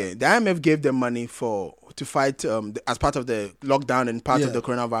IMF, did that, the IMF gave them money to fight as part of the lockdown and part of Yeah. the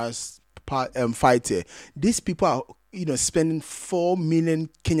coronavirus fight here. These people are spending 4 million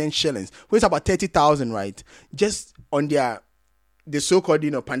Kenyan shillings, which is about 30,000, right? Just on the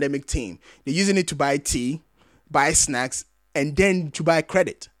so-called pandemic team. They're using it to buy tea, buy snacks, and then to buy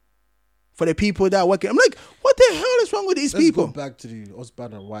credit for the people that are working. I'm like, what the hell is wrong with these let's people? go back to the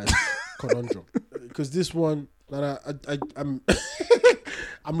husband and wife conundrum, because this one that I'm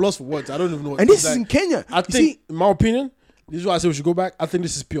I'm lost for words. I don't even know. And this is in Kenya. I think, in my opinion, this is why I say we should go back. I think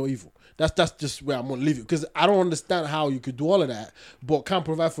this is pure evil. That's just where I'm gonna leave it, because I don't understand how you could do all of that but can't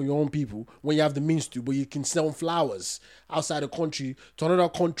provide for your own people when you have the means to. But you can sell flowers outside the country to another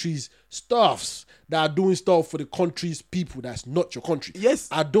country's stuffs that are doing stuff for the country's people. That's not your country. Yes,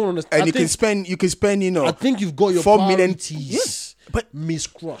 I don't understand. And you can spend. I think you've got your 4 million. priorities Yes, but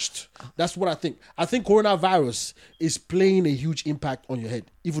miscrushed. That's what I think. I think coronavirus is playing a huge impact on your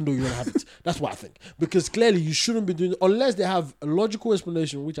head, even though you don't have it. That's what I think. Because clearly you shouldn't be doing, unless they have a logical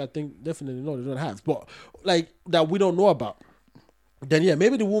explanation, which I think definitely no, they don't have, but like that we don't know about. Then yeah,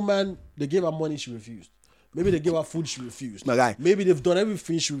 maybe the woman, they gave her money, she refused. Maybe they gave her food, she refused. My guy. Maybe they've done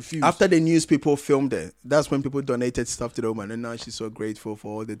everything, she refused. After the news people filmed it, that's when people donated stuff to the woman, and now she's so grateful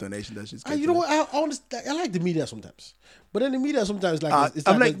for all the donations that she's getting. You know what? I understand. I like the media sometimes, but then the media sometimes it's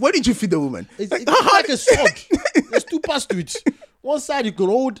I'm like, what did you feed the woman? It's like a sword. There's two parts to it. One side you can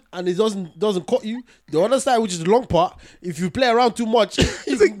hold and it doesn't cut you. The other side, which is the long part, if you play around too much,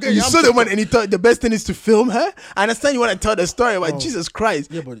 You saw the woman and he thought the best thing is to film her. I understand you want to tell the story, but Jesus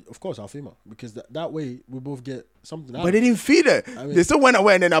Christ. Yeah, but of course I'll film her, because that way we both get something out. But they didn't feed her. They still went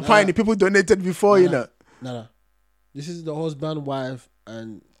away, and then apparently people donated before, Nah. This is the husband, wife,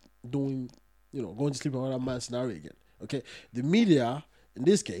 and doing, going to sleep with another man scenario again. Okay? The media, in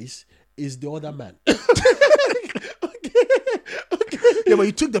this case, is the other man. Yeah, but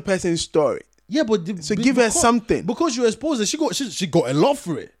you took the person's story. Yeah, but give her something. Because you exposed her, she got a lot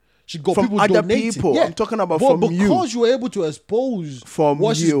for it. She got From people other donating. people. Yeah. I'm talking about but from you. Because you were able to expose From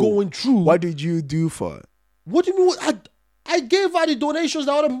what she's you. going through. What did you do for her? What do you mean? I gave her the donations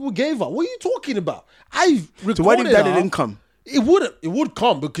that other people gave her. What are you talking about? I recorded So what if that her. didn't come? It would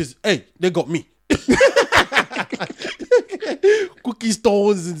come, because hey, they got me. Cookie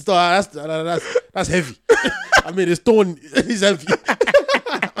stones and stuff. That's heavy. I mean, the stone is heavy.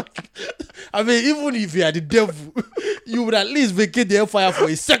 I mean, even if you are the devil, you would at least vacate the hellfire for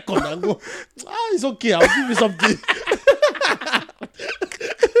a second and go, it's okay, I'll give you something.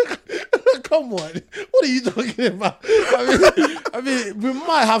 Come on. What are you talking about? I mean, we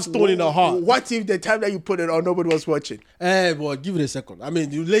might have stone in our heart. What if the time that you put it on, nobody was watching? Boy, give it a second. I mean,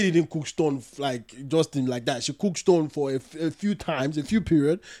 the lady didn't cook stone like that. She cooked stone for a few times, a few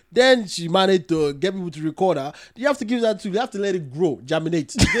periods. Then she managed to get people to record her. You have to give that to. You have to let it grow,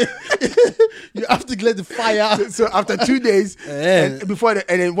 germinate. You have to let the fire. So after 2 days, and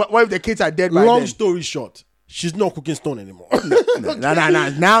then what if the kids are dead by Long then? story short, she's not cooking stone anymore. No. Now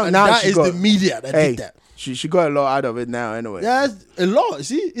that she is got, the media that did that. She got a lot out of it now anyway. Yeah, a lot.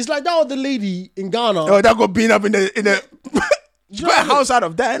 See, it's like that other lady in Ghana. Oh, that got beaten up in the she got a house out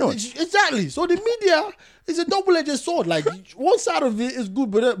of that anyway. Exactly. So the media is a double-edged sword. Like, one side of it is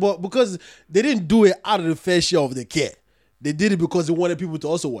good, but because they didn't do it out of the fair share of the care. They did it because they wanted people to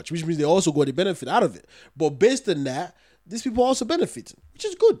also watch, which means they also got the benefit out of it. But based on that, these people are also benefiting, which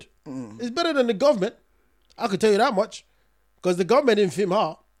is good. It's better than the government. I can tell you that much. Because the government didn't film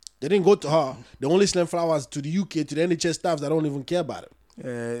her. They didn't go to her. They only sent flowers to the UK, to the NHS staff that don't even care about it.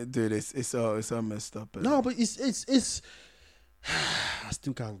 Yeah, dude, it's all messed up. No, but it's I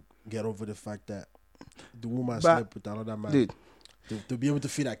still can't get over the fact that the woman slept with another man. Dude. To be able to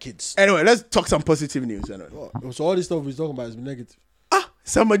feed her kids. Anyway, let's talk some positive news. Anyway. So all this stuff we're talking about is negative.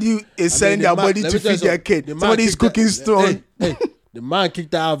 Somebody is selling their body to feed their kid. Somebody is cooking stone. Hey, the man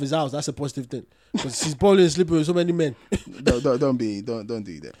kicked her out of his house. That's a positive thing. Because she's probably sleeping with so many men. Don't do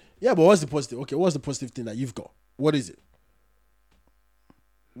that. Yeah, but what's the positive? Okay, what's the positive thing that you've got? What is it?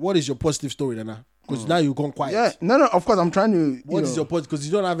 What is your positive story, Nana? Because now you've gone quiet. Yeah, no, of course, I'm trying to. What is your positive? Because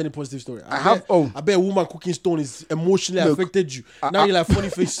you don't have any positive story. I bet a woman cooking stone is emotionally affected you. Now you're like funny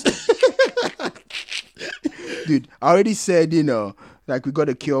face. Dude, I already said, like we got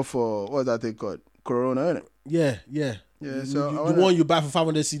a cure for, what's that thing called? Corona, innit? Yeah. Yeah, so the one you buy for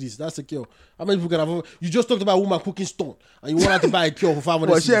 500 CDs, that's a cure. How many people can have? You just talked about a woman cooking stone, and you want her to buy a cure for 500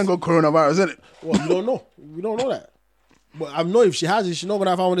 Well, CDs. she ain't got coronavirus, isn't it? Well, you don't know. We don't know that. But I know if she has it, she not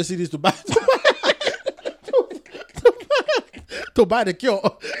gonna have 500 CDs to buy to buy the cure.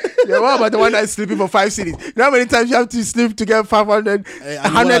 Yeah, what about the one that's sleeping for 5 cities? You know how many times you have to sleep to get 500,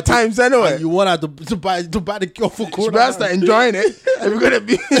 100 times anyway? You want her to buy the cure for You coronavirus. better start enjoying it. If you're gonna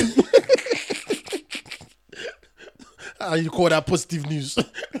be, and you call that positive news.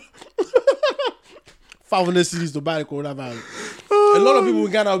 500 cities to buy the coronavirus. A lot of people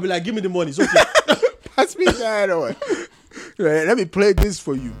in Ghana will be like, give me the money. It's okay. pass me that anyway. Right, let me play this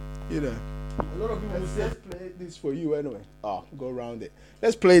for you. You know. A lot of people will say, Let's play this for you anyway. Oh, go around it.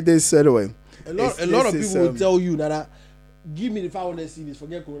 Let's play this anyway. a lot of people will tell you that give me the 500 CDs,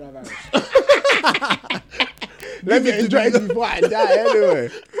 forget coronavirus. Let me enjoy it before I die anyway.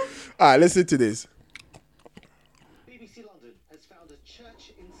 All right, listen to this. BBC London has found a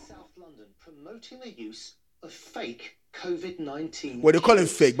church in South London promoting the use of fake COVID-19. Well, they call it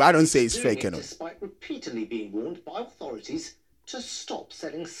kits. fake, but I don't say it's Doing fake it anyway. Despite repeatedly being warned by authorities to stop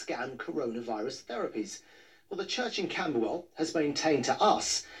selling scam coronavirus therapies. Well, the church in Camberwell has maintained to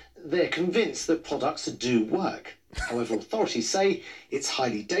us they're convinced that products do work. However, authorities say it's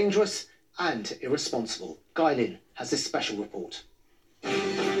highly dangerous and irresponsible. Guy Lynn has this special report.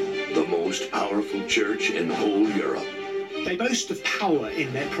 The most powerful church in whole Europe. They boast of power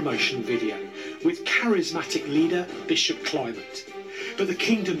in their promotion video, with charismatic leader Bishop Clement. But the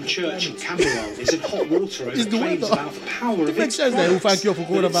Kingdom Church in Camberwell is in hot water over It's the claims weather. about the power of It makes its sense that he'll products find cure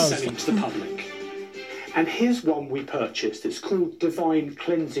for that it's coronavirus. selling to the public. And here's one we purchased. It's called Divine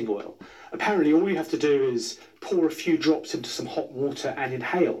Cleansing Oil. Apparently, all you have to do is pour a few drops into some hot water and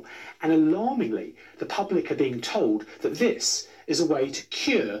inhale. And alarmingly, the public are being told that this is a way to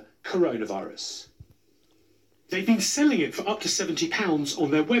cure coronavirus. They've been selling it for up to £70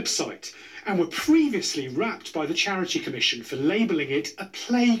 on their website and were previously wrapped by the Charity Commission for labelling it a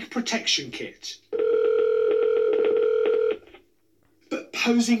plague protection kit. But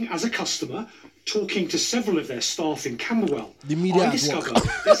posing as a customer, talking to several of their staff in Camberwell, The media I at discovered work.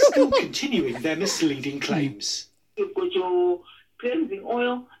 they're still continuing their misleading claims. You've got your cleansing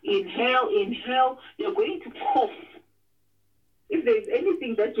oil, inhale, you're going to cough. If there's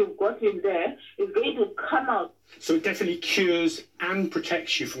anything that you've got in there, it's going to come out. So it definitely cures and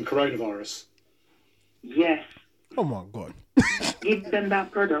protects you from coronavirus. Yes. Oh my God. Give them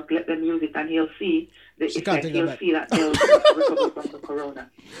that product, let them use it, and he'll see the She can't effect. take that He'll back. see that they'll recover from the corona.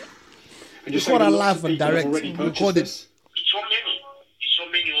 And you're call saying that lots live of and people have direct. already We purchased called it- this? So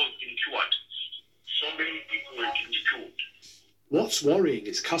many have been cured. So many people have been cured. What's worrying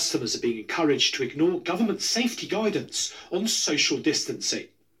is customers are being encouraged to ignore government safety guidance on social distancing.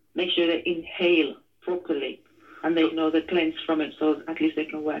 Make sure they inhale properly, and they know the cleanse from it, so at least they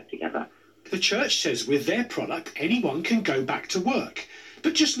can work together. The church says with their product, anyone can go back to work,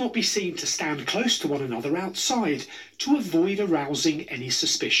 but just not be seen to stand close to one another outside to avoid arousing any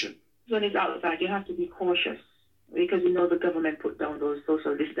suspicion. When it's outside, you have to be cautious because you know the government put down those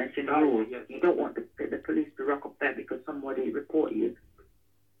social distancing rules. You don't want the police to rock up there because somebody report you.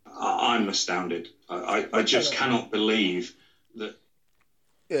 I'm astounded. I just cannot believe that.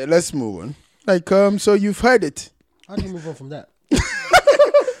 Yeah, let's move on. Like, so you've heard it. How do you move on from that?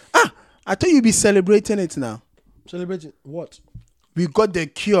 I thought you'd be celebrating it now. Celebrating what? We got the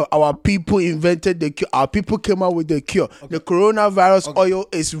cure. Our people invented the cure. Our people came out with the cure. The coronavirus oil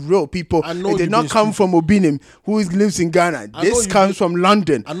is real, people. I know It did you've not been come from Obinim, who lives in Ghana. I know This you've comes been- from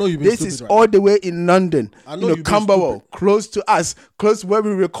London. I know you've been This stupid is right all the way in London. I know You you've been Camberwell, stupid. close to us, close where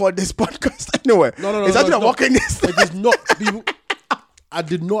we record this podcast. Anyway, No. it's actually not. walking this. It is not. People, I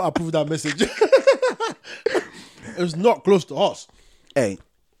did not approve that message. It's not close to us. Hey,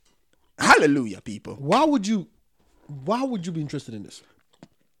 hallelujah, people. Why would you be interested in this?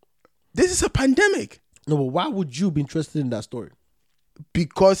 This is a pandemic No, but why would you be interested in that story?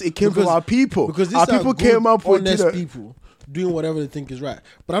 because it came from our people. Because these Our are people good, came up with honest people doing whatever they think is right.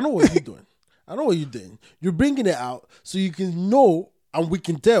 But I know what you're doing. I know what you're doing. You're bringing it out so you can know and we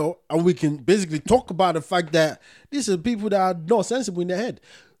can tell and we can basically talk about the fact that these are people that are not sensible in their head.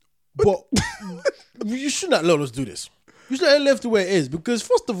 But you should not let us do this. You should let it left the way it is because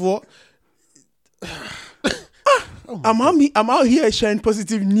first of all, I'm out here sharing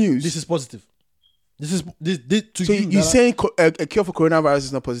positive news. this is positive. This is this to So you. you're that saying a cure for coronavirus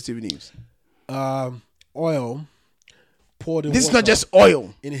is not positive news? oil poured in This is water, not just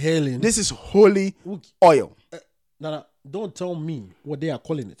oil. inhaling. This is holy oil. No, don't tell me what they are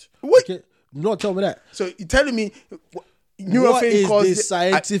calling it. What? Okay? Not tell me that. So you're telling me What Nurofen is calls the it-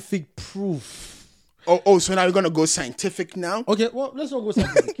 scientific proof? so now you're gonna go scientific now? Okay, well, let's not go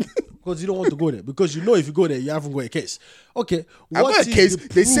scientific because you don't want to go there because you know if you go there, you haven't got a case. Okay, I've what got a is case. the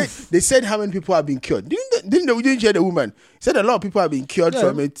They proof? said how many people have been cured. We didn't hear the woman. Said a lot of people have been cured Yeah.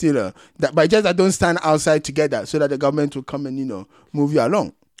 from it. That by just that don't stand outside together so that the government will come and move you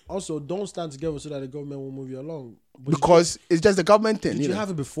along. Also, don't stand together so that the government will move you along. But Because it's just the government thing. did you know? have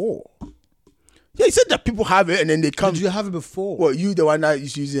it before? Yeah, he said that people have it and then they come. Did you have it before? Well, you the one that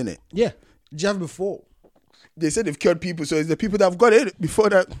is using it. Yeah. Did you have it before? They said they've cured people, so it's the people that have got it before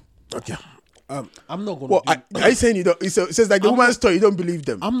that. Okay. I'm not gonna. Well, are you saying you don't? It says like the woman's story, you don't believe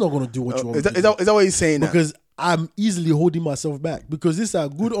them. I'm not gonna do what you want. Is me that, to is, that, is that what he's saying? Now? because I'm easily holding myself back because these are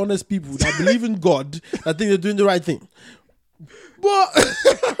good, honest people that believe in God. I think they're doing the right thing.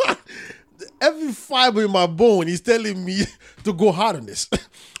 But every fiber in my bone is telling me to go hard on this.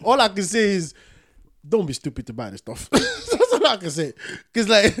 All I can say is, don't be stupid to buy this stuff. That's all I can say. Because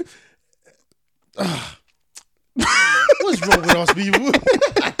like, what's wrong with us people?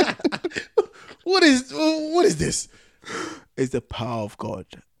 What is this? It's the power of God.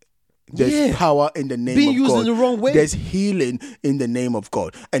 There's power in the name Being of used God. in the wrong way. There's healing in the name of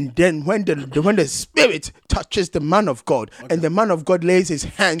God. And then when the Spirit touches the man of God and the man of God lays his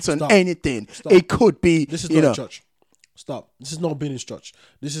hands on anything, it could be, This is not a church. Stop. This is not Benning's church.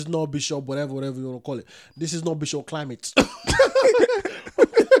 This is not Bishop, whatever you want to call it. This is not Bishop Climate.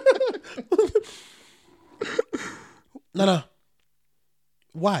 No.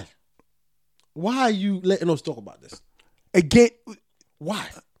 Why? Why are you letting us talk about this? Again, Why?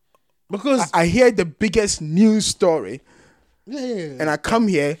 Because I hear the biggest news story yeah. and I come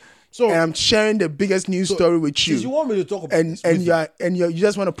here and I'm sharing the biggest news story with you. Since you want me to talk about and this, you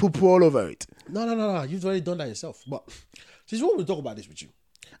just want to poo all over it. No. You've already done that yourself. But since you want me to talk about this with you,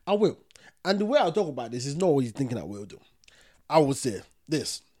 I will. And the way I talk about this is not what you're thinking I will do. I would say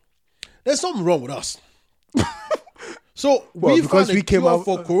this: there's something wrong with us. So because we came out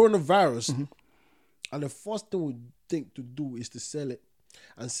for coronavirus, and the first thing we think to do is to sell it,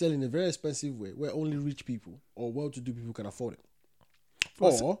 and sell in a very expensive way where only rich people or well-to-do people can afford it.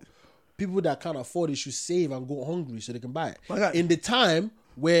 Or people that can't afford it should save and go hungry so they can buy it. In the time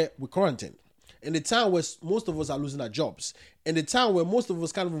where we're quarantined, in the time where most of us are losing our jobs, in the time where most of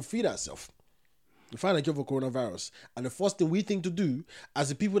us can't even feed ourselves, we find a cure for coronavirus. And the first thing we think to do, as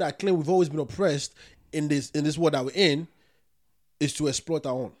the people that claim we've always been oppressed in this world that we're in, is to exploit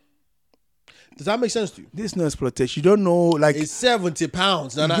our own. Does that make sense to you? This is not exploitation. You don't know, like it's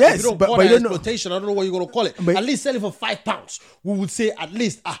 £70. Now, yes, if you don't but call you that don't know. exploitation, I don't know what you're gonna call it. But- at least sell it for £5. We would say at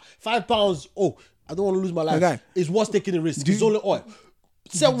least £5. Oh, I don't want to lose my life. Okay. It's worth taking the risk. Do It's you- only oil.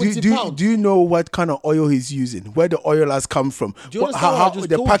 £70. Do you know what kind of oil he's using? Where the oil has come from? Do you understand what I just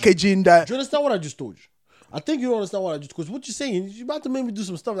the told you? packaging that? Do you understand what I just told you? I think you don't understand what I just, because what you're saying, you're about to make me do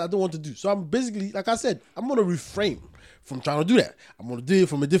some stuff that I don't want to do. So I'm basically, like I said, I'm going to refrain from trying to do that. I'm going to do it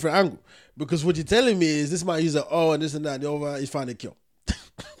from a different angle. Because what you're telling me is this man uses oil and this and that, and the over, he found a cure.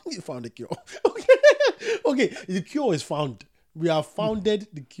 He found a cure. Okay, the cure is found. We have founded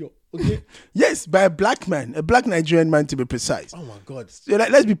the cure. Okay. Yes, by a black man, a black Nigerian man to be precise. Oh my God. So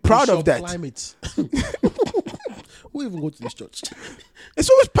let's be proud of that. Climate. Who even go to this church? It's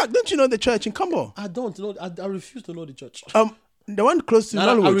always packed. Don't you know the church in Cambo? I don't know. I refuse to know the church. The one close to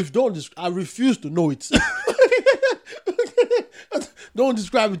Nollywood. I refuse to know it. Don't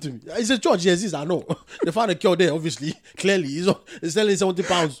describe it to me. It's a church. Yes, I know. They found a cure there, obviously. Clearly. It's selling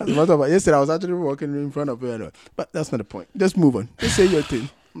 £70. Yesterday, I was actually walking in front of her. But that's not the point. Just move on. Just say your thing.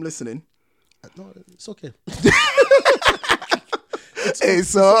 I'm listening. No, it's okay.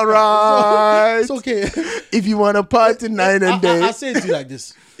 It's all right. It's okay. If you want to party night and day. I say it to you like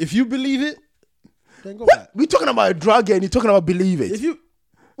this. If you believe it, then go back. We're talking about a drug and you're talking about believe it. If you...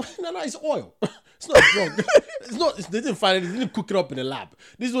 No, it's oil. It's not drug. It's not. They didn't find it. They didn't cook it up in the lab.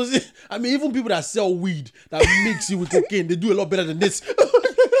 This was it. I mean, even people that sell weed that mix it with cocaine, they do a lot better than this. What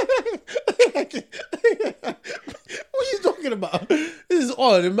are you talking about? This is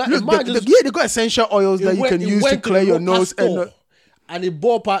oil. Look, they got essential oils that you can use to clear your nose. And it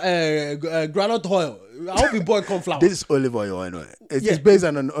bought granite oil. I hope it bought corn flour. This is olive oil, anyway. It's based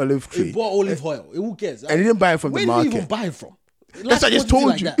on an olive tree. It bought olive oil. Who cares? And he didn't buy it from the market. Where did you even buy it from? That's what I just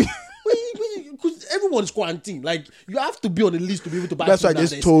told you. Because everyone's quarantined. Like, you have to be on the list to be able to buy. That's what I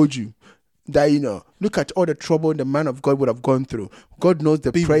just told you. That, look at all the trouble the man of God would have gone through. God knows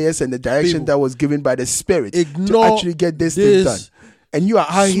the prayers and the direction that was given by the Spirit to actually get this thing done. And you are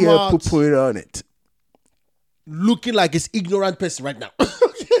out here putting on it. Looking like it's ignorant person right now.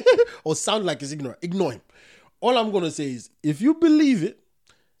 Or sound like it's ignorant. Ignore him. All I'm going to say is, if you believe it,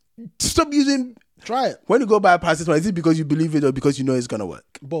 stop using... Try it. When you go buy a paracetamol, is it because you believe it or because you know it's going to work?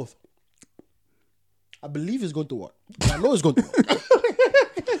 Both. I believe it's going to work. I know it's going to work.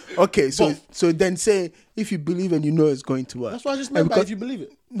 Okay, so then say, if you believe and you know it's going to work. That's what I just meant by if you believe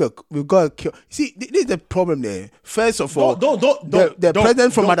it. Look, we've got to cure. See, this is the problem there. First of all, don't. The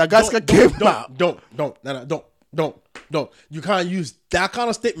president from Madagascar came out. Don't. No, you can't use that kind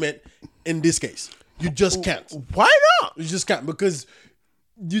of statement in this case. You just can't. Why not? You just can't because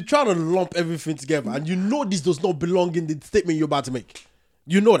you're trying to lump everything together and you know this does not belong in the statement you're about to make.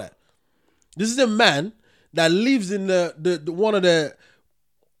 You know that. This is a man that lives in the one of the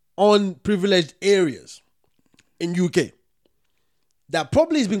unprivileged areas in UK that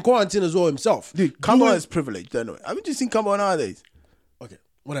probably has been quarantined as well himself. Dude, Cameron is privileged anyway. Haven't you seen Cameron nowadays? Okay,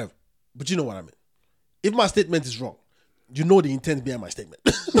 whatever. But you know what I mean. If my statement is wrong, you know the intent behind my statement.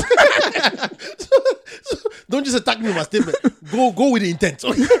 So don't just attack me with my statement. Go with the intent.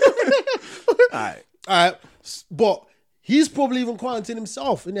 All right. But he's probably even quarantined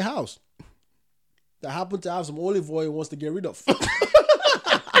himself in the house. That happened to have some olive oil he wants to get rid of.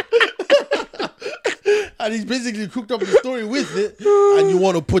 And he's basically cooked up the story with it. And you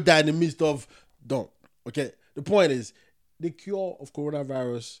want to put that in the midst of, don't. Okay? The point is, the cure of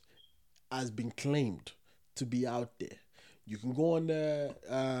coronavirus has been claimed to be out there. You can go on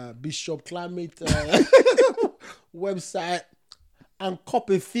the Bishop Climate website and cop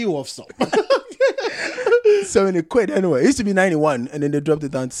a few of some. 70 quid anyway. It used to be 91 and then they dropped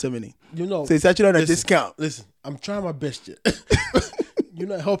it down to 70. You know, so it's actually on a discount. Listen, I'm trying my best yet. You're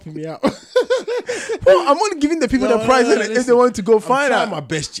not helping me out. Well, I'm only giving the people the price if they want to go find out. I'm trying my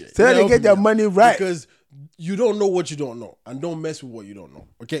best yet. So that they get their money right. Because you don't know what you don't know. And don't mess with what you don't know.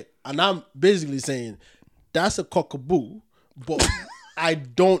 Okay? And I'm basically saying that's a cockaboo, but I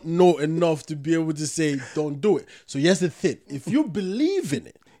don't know enough to be able to say don't do it. So here's the thing. If you believe in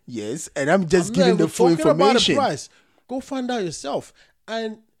it. Yes, and I'm just giving the full information. About the price. Go find out yourself.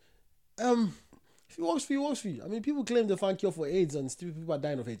 And if it works for you, it works for you. I mean, people claim they find cure for AIDS and still people are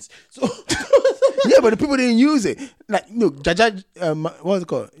dying of AIDS. So yeah, but the people didn't use it. Like, Jaja, what's it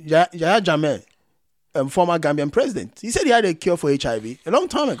called? Yahya Jammeh, former Gambian president. He said he had a cure for HIV a long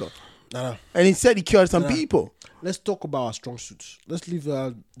time ago. No. And he said he cured some people. Let's talk about our strong suits. Let's leave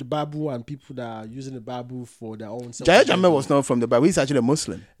the Bible and people that are using the Bible for their own self. Yahya Jammeh was not from the Bible. He's actually a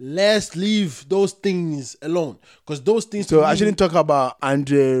Muslim. Let's leave those things alone. Because those things... So I shouldn't talk about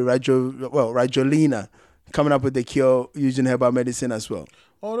Andre Rajolina coming up with the cure using herbal medicine as well.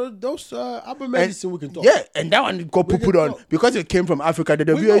 Oh, those herbal medicine we can talk. Yeah, and that one got put on because it came from Africa. The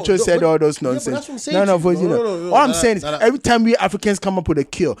WHO said all those nonsense. Yeah, but that's what I'm saying. No. All I'm saying is every time we Africans come up with a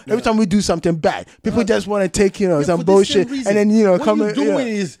cure, every time we do something bad, people just want to take some bullshit and then what come. What you're doing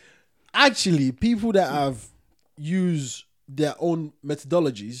is actually people that have used their own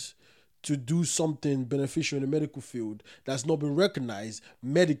methodologies to do something beneficial in the medical field that's not been recognized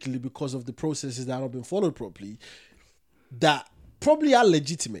medically because of the processes that have not been followed properly. That probably are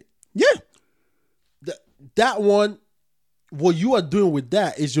legitimate. Yeah. That one, what you are doing with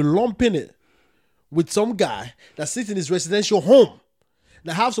that is you're lumping it with some guy that sits in his residential home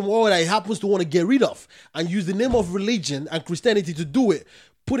that have some oil that he happens to want to get rid of and use the name of religion and Christianity to do it,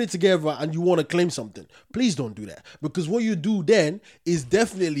 put it together and you want to claim something. Please don't do that. Because what you do then is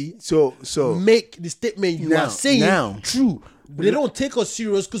definitely so make the statement you are saying true. But they don't take us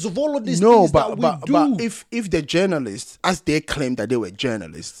serious because of all of these things that we do. But if the journalists, as they claim that they were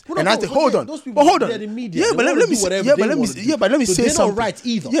journalists, hold on, those people hold on, the media. Yeah, but let me say something. They're not right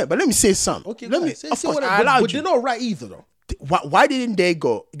either. Yeah, but let me say something. Okay, let me. Say Of course, whatever, I allowed but you. they're not right either, though. Why didn't they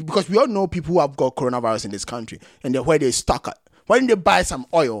go? Because we all know people who have got coronavirus in this country, and where they stuck at. Why didn't they buy some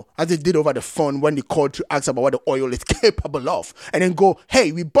oil, as they did over the phone when they called to ask about what the oil is capable of? And then go,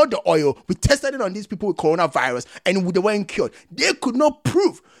 hey, we bought the oil, we tested it on these people with coronavirus, and they weren't cured. They could not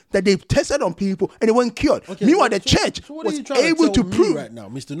prove that they tested on people and they weren't cured. Okay, Meanwhile, the church was able to prove right now,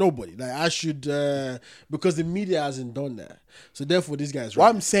 Mr. Nobody. Like I should, because the media hasn't done that. So therefore, this guy's right.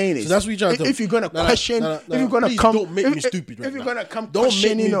 What I'm saying is, that's what you're trying to if you're gonna question, if you're gonna come, don't make me stupid. Right if you're now. gonna come, don't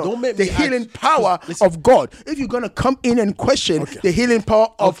make me the healing power of God. If you're gonna come in and question the healing power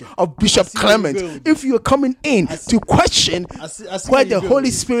of Bishop Clement, if you're coming in to question where the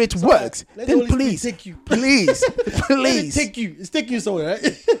Holy Spirit works, then please, please, it's taking you somewhere,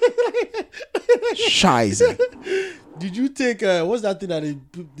 right? Scheiße. Did you take what's that thing that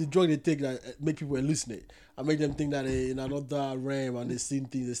the drug they take that make people hallucinate? I make them think that they're in another realm and they seen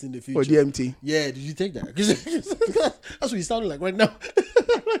things, they seen the future. Or DMT. Yeah, did you take that? That's what you sounded like right now.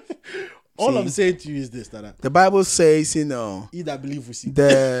 All I'm saying to you is this: that the Bible says, he that believe we see.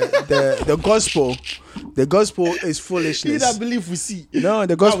 The gospel is foolishness. He that believe we see. No,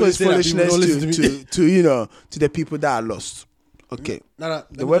 the gospel is foolishness to the people that are lost. Okay.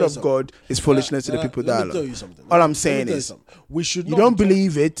 The word of God is foolishness to the people that are lost. Let me tell you something. All I'm saying is, we should. You don't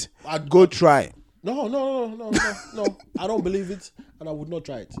believe it? Go try it. No. I don't believe it, and I would not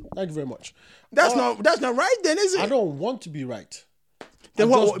try it. Thank you very much. That's not right, then, is it? I don't want to be right. I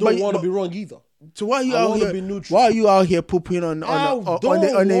what- just but- don't want to but- be wrong either. So why are you I out wanna here? be neutral. Why are you out here pooping on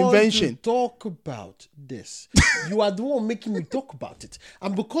the invention? To talk about this. You are the one making me talk about it,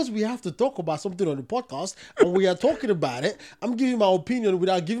 and because we have to talk about something on the podcast, and we are talking about it, I'm giving my opinion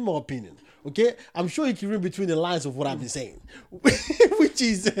without giving my opinion. Okay, I'm sure you can read between the lines of what I've been saying, which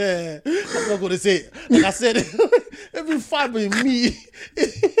is I'm not going to say it. Like I said, every fiber in me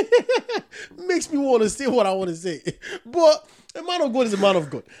makes me want to say what I want to say, but. A man of God is a man of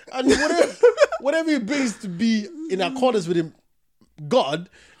God. And whatever he brings to be in accordance with him, God,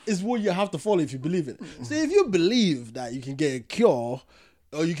 is what you have to follow if you believe in it. So if you believe that you can get a cure,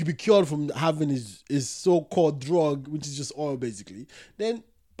 or you can be cured from having his so-called drug, which is just oil basically, then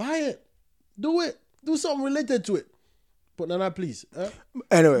buy it. Do it. Do something related to it. But Nana, please.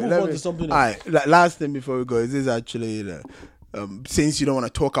 Anyway, move on to something all else. right, last thing before we go is this actually... since you don't want to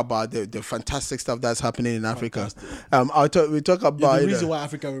talk about the fantastic stuff that's happening in Africa, we talk about the reason why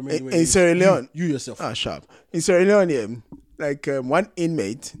Africa remains in Sierra Leone. You yourself. Sharp. In Sierra Leone, one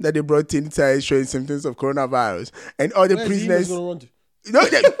inmate that they brought in started showing symptoms of coronavirus, and all the Where's prisoners. the emails gonna run to? No,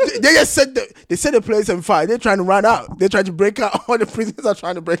 they just set the place on fire. They're trying to run out. They're trying to break out. All the prisoners are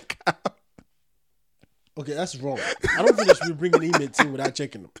trying to break out. Okay, that's wrong. I don't think they should be bringing inmates in without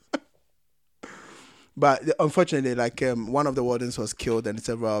checking them. But unfortunately, one of the wardens was killed and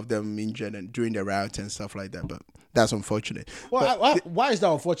several of them injured and during the riot and stuff like that. But that's unfortunate. Well, why is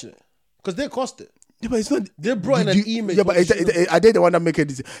that unfortunate? Because they cost it. Yeah, but it's not. They brought in an inmate. Yeah, but are they the one that make a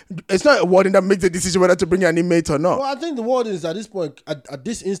decision? It's not a warden that makes the decision whether to bring an inmate or not. Well, I think the wardens at this point, at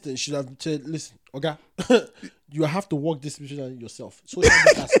this instance, should have said, "Listen, okay, you have to work this decision yourself." So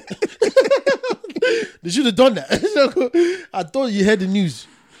they should have done that. I thought you heard the news.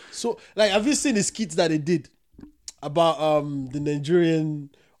 So, have you seen the skits that they did about the Nigerian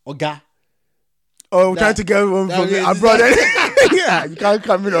Oga? Oh, trying to get one from abroad. Yeah, you can't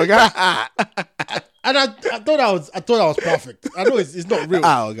come in, Oga. And I thought that was perfect. I know it's not real.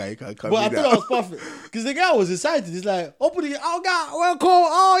 Okay, you can't come But in. I thought that was perfect. Because the guy was excited. He's like, open the oh God, welcome.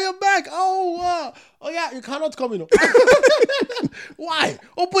 Oh, you're back. Oh yeah, you cannot come in. Why?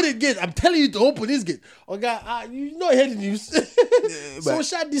 Open the gate. I'm telling you to open this gate. Oh God, you know heading news.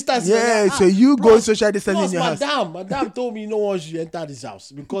 Social distancing. Yeah, so you go social distancing in your house. Madam told me no one should enter this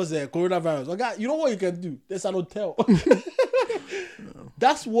house because coronavirus. Oh God, you know what you can do? There's an hotel.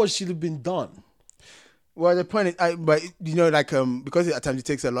 That's what should have been done. Well, the point is, because at times it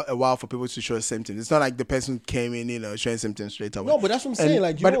takes a while for people to show symptoms. It's not like the person came in, showing symptoms straight away. No, but that's what I'm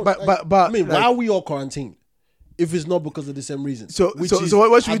saying. Why are we all quarantined if it's not because of the same reason? So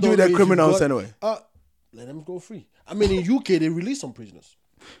what should we do with the criminals anyway? Let them go free. I mean, in UK they released some prisoners.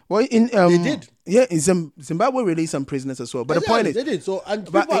 Well, they did. Yeah, in Zimbabwe released some prisoners as well. But the point is, they did. So and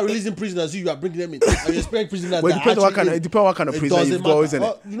people are releasing prisoners. You are bringing them in. And you expect prisoners. Well, it depends what kind of prisoner you've got, isn't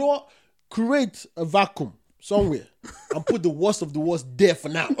it? You know what? Create a vacuum somewhere and put the worst of the worst there for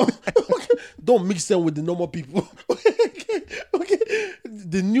now. Don't mix them with the normal people. Okay.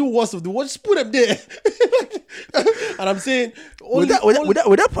 The new worst of the worst, just put them there. And I'm saying, would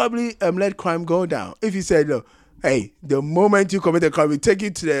that probably let crime go down? If you said, look, hey, the moment you commit a crime, we take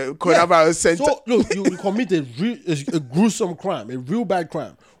you to the coronavirus center. So look, you commit a gruesome crime, a real bad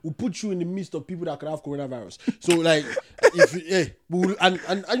crime. We'll put you in the midst of people that could have coronavirus. So and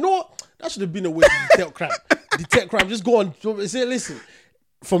you know what? That should have been a way to detect crime. Detect crime. Just go on. Say, listen,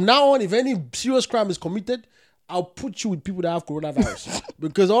 from now on, if any serious crime is committed, I'll put you with people that have coronavirus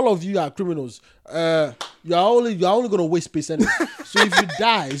because all of you are criminals. You're only going to waste space anyway. So if you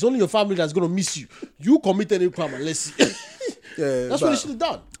die, it's only your family that's going to miss you. You committed a crime, let's see. That's what they should have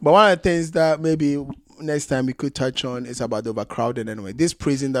done. But one of the things that maybe next time we could touch on is about the overcrowding anyway. This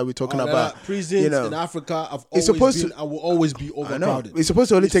prison that we're talking about. Prisons in Africa have always been and will always be overcrowded. It's supposed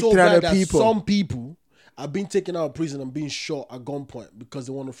to only take 300 people. Some people are being taken out of prison and being shot at gunpoint because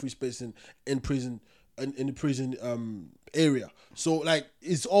they want a free space in prison. In the prison area. So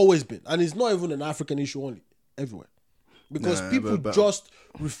it's always been, and it's not even an African issue only, everywhere. Because people just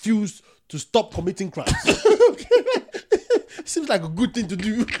refuse to stop committing crimes. Seems like a good thing to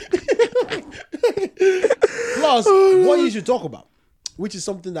do. Plus, what you should talk about, which is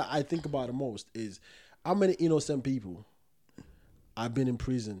something that I think about the most, is how many innocent people have been in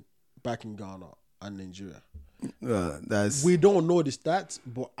prison back in Ghana and Nigeria. We don't know the stats,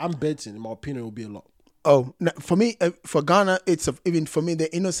 but I'm betting, in my opinion, it will be a lot. Oh, for me, for Ghana, even for me,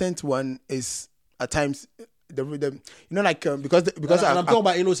 the innocent one is at times because I'm talking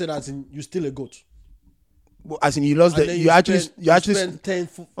about innocent as in you still a goat. As in you lost the you actually spent 10,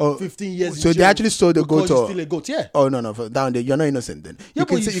 15 years. So they actually stole the goat. You're still a goat, yeah. Oh no, down there you're not innocent then. Yeah,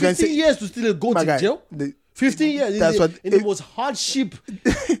 but 15 years to steal a goat in jail. 15 years. That's in the most hardship.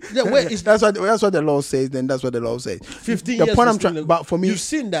 That's what the law says. Then that's what the law says. 15 the years. point I'm trying, but for me, you've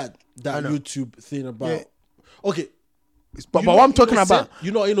seen that know. YouTube thing about. Yeah. Okay, but what I'm talking innocent, about,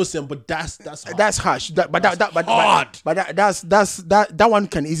 you're not innocent, but that's hard. that's harsh. That one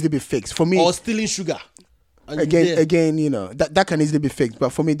can easily be fixed for me. Or stealing sugar. And Again, you know that can easily be fixed. But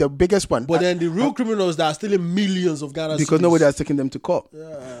for me, the biggest one. But then the real criminals that are stealing millions of Ghana because nobody has taken them to court.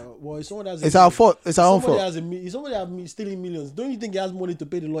 Well, if someone has It's our fault. It's our own fault. If somebody has stealing millions, don't you think he has money to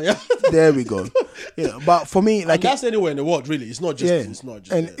pay the lawyer? There we go. You know, but for me, like and that's anywhere in the world, really. It's not just. It's not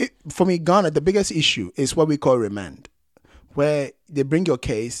just. And for me, Ghana, the biggest issue is what we call remand, where they bring your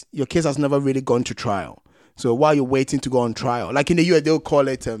case has never really gone to trial. So while you're waiting to go on trial, like in the US, they'll call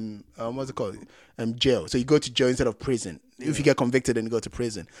it what's it called? Jail. So you go to jail instead of prison. If you get convicted, then you go to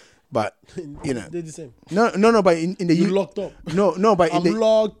prison. But you know, they're the same. No. But in the you're locked up. No. But I'm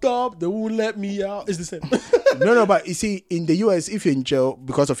locked up. They won't let me out. It's the same. No. But you see, in the US, if you're in jail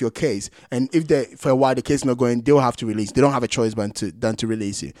because of your case, and if for a while the case is not going, they'll have to release. They don't have a choice than to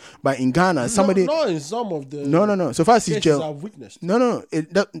release you. But in Ghana, somebody no, in some of the no. So far as it's jail, I've witnessed. No.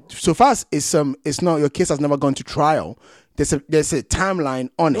 So far as it's not. Your case has never gone to trial. There's a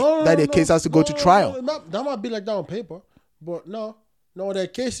timeline on it that the case has to go to trial. That might be like that on paper, but no, there are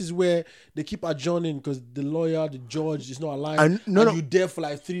cases where they keep adjourning because the lawyer, the judge is not aligned, and you're there for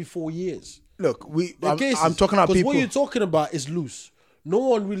like 3-4 years. Look, I'm talking about people. What you're talking about is loose. No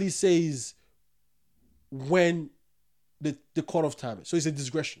one really says when the cutoff time is, so it's a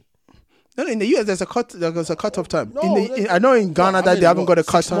discretion. No, in the US there's a cutoff time. I know in Ghana that they haven't got a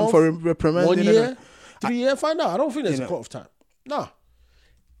cut time for reprimand. 1 year. 3 years, find out. I don't think there's a cut-off time. No.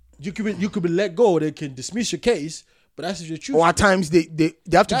 You could be let go. They can dismiss your case, but that's if you choose. Or at times they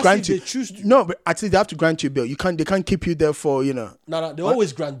have to grant you. They choose to. No, but at least they have to grant you bail. They can't keep you there for No, they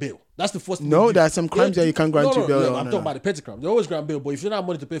always grant bail. That's the first thing. No, there are some crimes that you can't grant you bail. I'm talking about the petty crime. They always grant bail, but if you don't have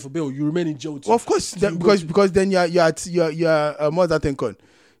money to pay for bail, you remain in jail. Well, of course, because then you're what's that thing called?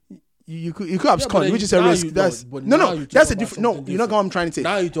 You could abscond, which is a risk. That's a different. No, you know what I'm trying to say.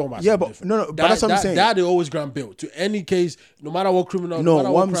 Now you're talking about. Yeah, but but that's what I'm saying. That they always grant bail to any case, no matter what criminal. No,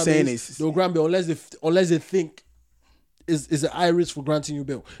 matter what I'm saying is they'll grant bail unless they think is a high risk for granting you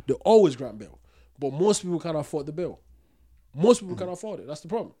bail. They always grant bail, but most people can't afford the bail. Most people can't afford it. That's the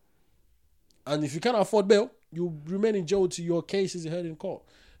problem. And if you can't afford bail, you remain in jail till your case is heard in court,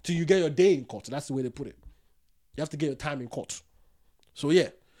 till you get your day in court. That's the way they put it. You have to get your time in court. So yeah.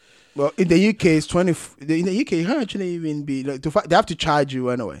 Well, in the UK, it's 20. In the UK, you can't actually even be like. They have to charge you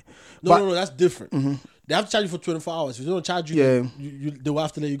anyway. No, that's different. Mm-hmm. They have to charge you for 24 hours. If they don't charge you, they will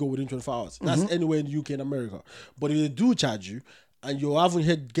have to let you go within 24 hours. That's anywhere in the UK and America. But if they do charge you and you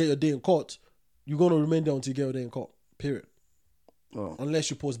haven't get your day in court, you're going to remain there until you get your day in court. Period. Oh. Unless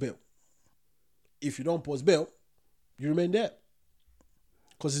you post bail. If you don't post bail, you remain there.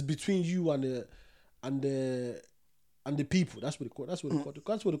 Because it's between you and the people. That's what they call the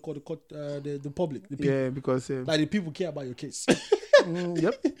public. The people. Yeah, because like the people care about your case.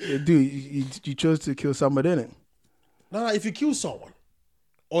 Yep, they do. You chose to kill somebody, innit? No, if you kill someone,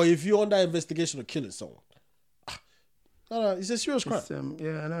 or if you're under investigation of killing someone, it's a serious crime.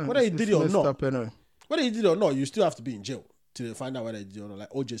 I know. Whether you did it or not, you still have to be in jail to find out whether you did it or not. Like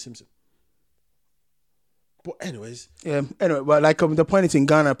O.J. Simpson. But anyways. Yeah, anyway, but like the point is in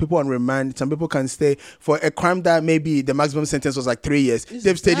Ghana, people on remand, some people can stay for a crime that maybe the maximum sentence was like 3 years.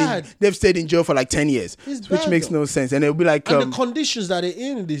 They've stayed in jail for like 10 years, which makes no sense. And it'll be like and the conditions that they're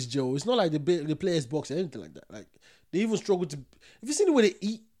in this jail, it's not like they play Xbox or anything like that. Like they even struggle to. Have you seen the way they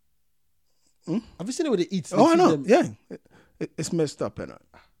eat? Have you seen the way they eat? I know. Yeah, it's messed up, and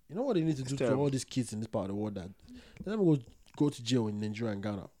you know what they need to do to all these kids in this part of the world? That let them go to jail in Nigeria and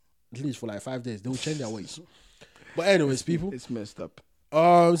Ghana. At least for like 5 days. They will change their ways. But anyways, people. It's messed up.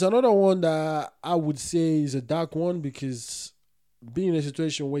 It's another one that I would say is a dark one because being in a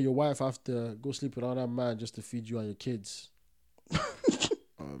situation where your wife has to go sleep with another man just to feed you and your kids.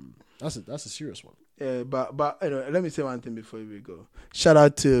 That's a serious one. Yeah, but anyway, let me say one thing before we go. Shout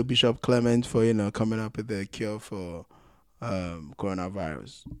out to Bishop Clement for coming up with the cure for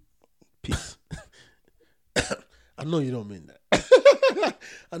coronavirus. Peace. I know you don't mean that.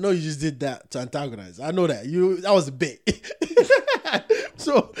 I know you just did that to antagonize. I know that. That was a bait.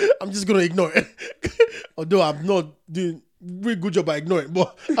 So I'm just gonna ignore it. Although I'm not doing a really good job by ignoring,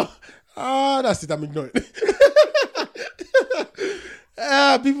 but that's it, I'm ignoring.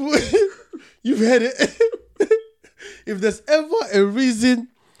 People, you've heard it. If there's ever a reason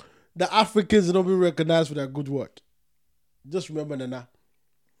that Africans are not being recognized for their good work, just remember Nana.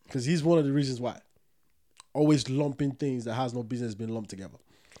 Because he's one of the reasons why. Always lumping things that has no business being lumped together.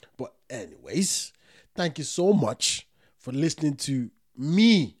 But anyways, thank you so much for listening to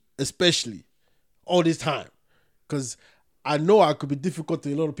me, especially, all this time. Because I know I could be difficult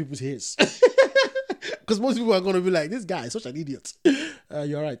to a lot of people's ears. Because most people are going to be like, this guy is such an idiot.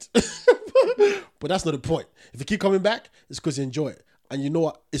 You're right. But that's not the point. If you keep coming back, it's because you enjoy it. And you know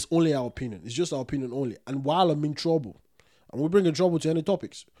what? It's only our opinion. It's just our opinion only. And while I'm in trouble, and we're bringing trouble to any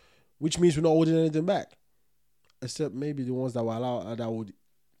topics, which means we're not holding anything back. Except maybe the ones that will allow, that would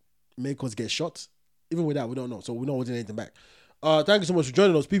make us get shot. Even with that, we don't know. So we're not holding anything back. Thank you so much for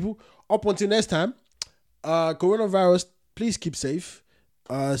joining us, people. Up until next time, coronavirus, please keep safe.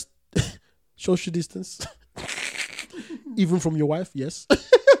 Social distance. Even from your wife, yes.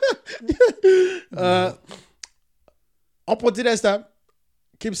 Up until next time,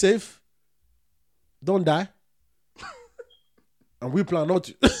 keep safe. Don't die. And we plan not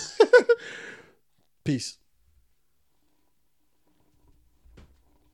to. Peace.